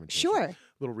some experimentation. Sure. A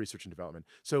little research and development.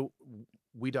 So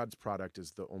Ouidad's product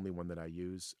is the only one that I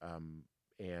use.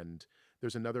 And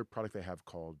there's another product they have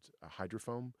called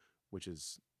Hydrofoam, which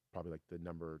is probably like the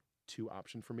number 2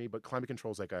 option for me. But Climate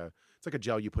Control is it's like a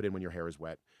gel you put in when your hair is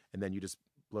wet, and then you just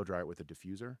blow dry it with a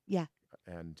diffuser. Yeah.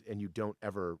 And you don't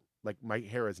ever, like, my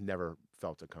hair has never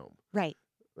felt a comb. Right.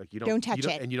 Like, you Don't touch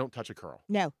it. And you don't touch a curl.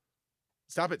 No.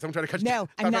 Stop it. Someone trying to cut No,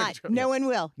 I'm not. No one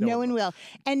will. No one will.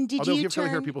 And did Although you if you curly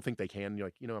hair turn... people think they can, you're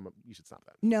like, you should stop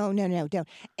that. No, don't.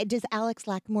 Does Alex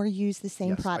Lackmore use the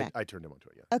same Yes, product? I turned him onto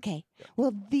it, yeah. Okay. Yeah.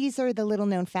 Well, these are the little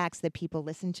known facts that people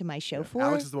listen to my show Yeah. for.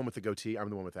 Alex is the one with the goatee. I'm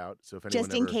the one without. So if anyone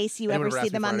Just in case you anyone ever see asks me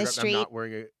them for on the autograph and street. I'm not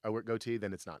wearing a goatee,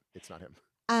 then it's not him.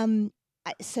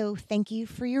 So thank you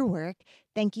for your work.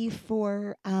 Thank you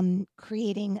for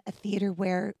creating a theater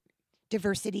where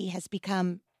diversity has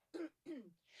become,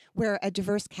 where a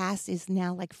diverse cast is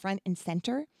now like front and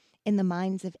center in the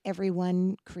minds of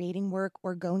everyone creating work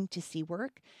or going to see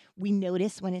work. We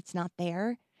notice when it's not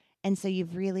there. And so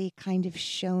you've really kind of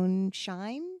shined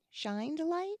a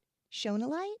light? Shone a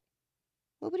light?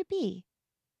 What would it be?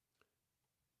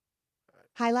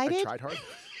 Highlighted? I tried hard.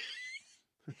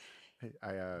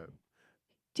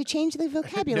 To change the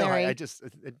vocabulary. No, I just,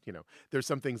 there's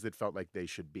some things that felt like they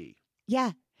should be.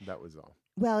 Yeah. That was all.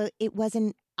 Well, it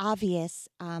wasn't obvious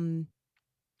to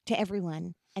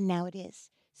everyone, and now it is.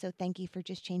 So thank you for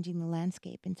just changing the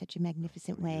landscape in such a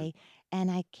magnificent way. And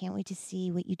I can't wait to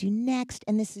see what you do next.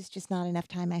 And this is just not enough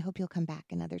time. I hope you'll come back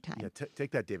another time. Yeah,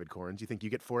 take that, David Corns. You think you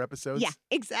get 4 episodes? Yeah,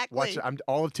 exactly. Watch.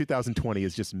 All of 2020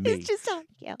 is just me. It's just on.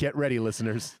 Yeah. Get ready,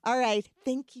 listeners. All right.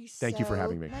 Thank you so Thank you for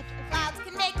having me. much. Clouds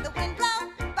can make the wind blow,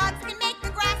 bugs can make the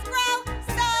grass grow.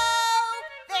 So,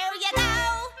 there you go.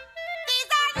 These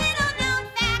are little known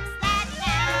facts that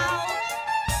now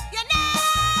you know.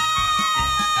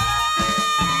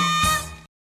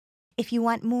 If you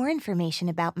want more information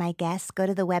about my guests, go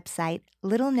to the website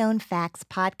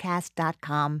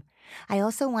littleknownfactspodcast.com. I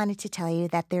also wanted to tell you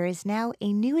that there is now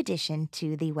a new addition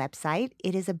to the website.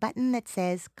 It is a button that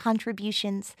says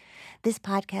contributions. This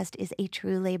podcast is a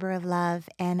true labor of love,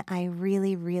 and I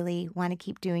really, really want to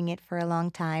keep doing it for a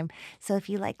long time. So if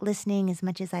you like listening as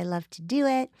much as I love to do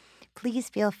it, please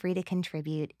feel free to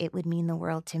contribute. It would mean the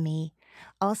world to me.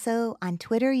 Also, on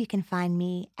Twitter, you can find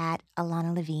me at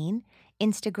Alana Levine.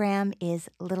 Instagram is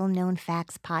Little Known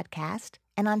Facts Podcast,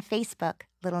 and on Facebook,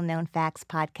 Little Known Facts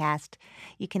Podcast.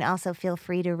 You can also feel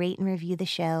free to rate and review the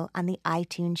show on the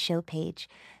iTunes show page.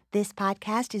 This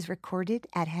podcast is recorded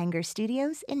at Hanger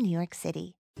Studios in New York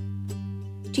City.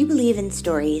 Do you believe in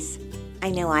stories?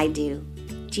 I know I do.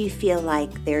 Do you feel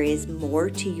like there is more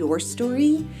to your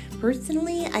story?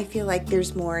 Personally, I feel like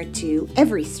there's more to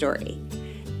every story.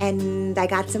 And I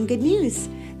got some good news.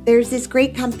 There's this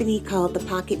great company called the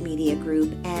Pocket Media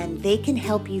Group, and they can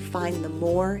help you find the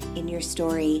more in your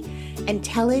story and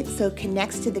tell it so it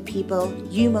connects to the people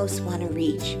you most want to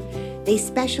reach. They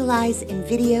specialize in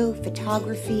video,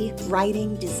 photography,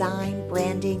 writing, design,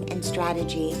 branding, and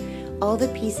strategy, all the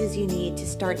pieces you need to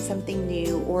start something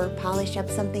new or polish up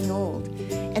something old.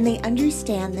 And they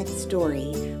understand that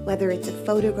story, whether it's a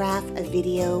photograph, a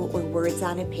video, or words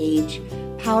on a page,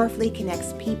 powerfully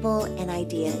connects people and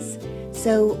ideas.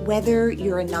 So whether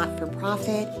you're a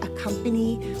not-for-profit, a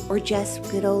company, or just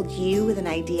good old you with an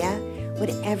idea,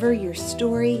 whatever your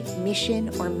story, mission,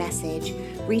 or message,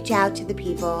 reach out to the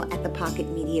people at the Pocket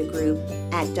Media Group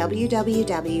at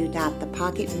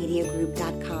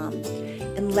www.thepocketmediagroup.com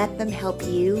and let them help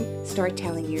you start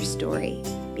telling your story.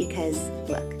 Because,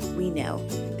 look, we know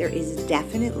there is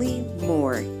definitely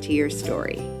more to your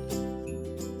story.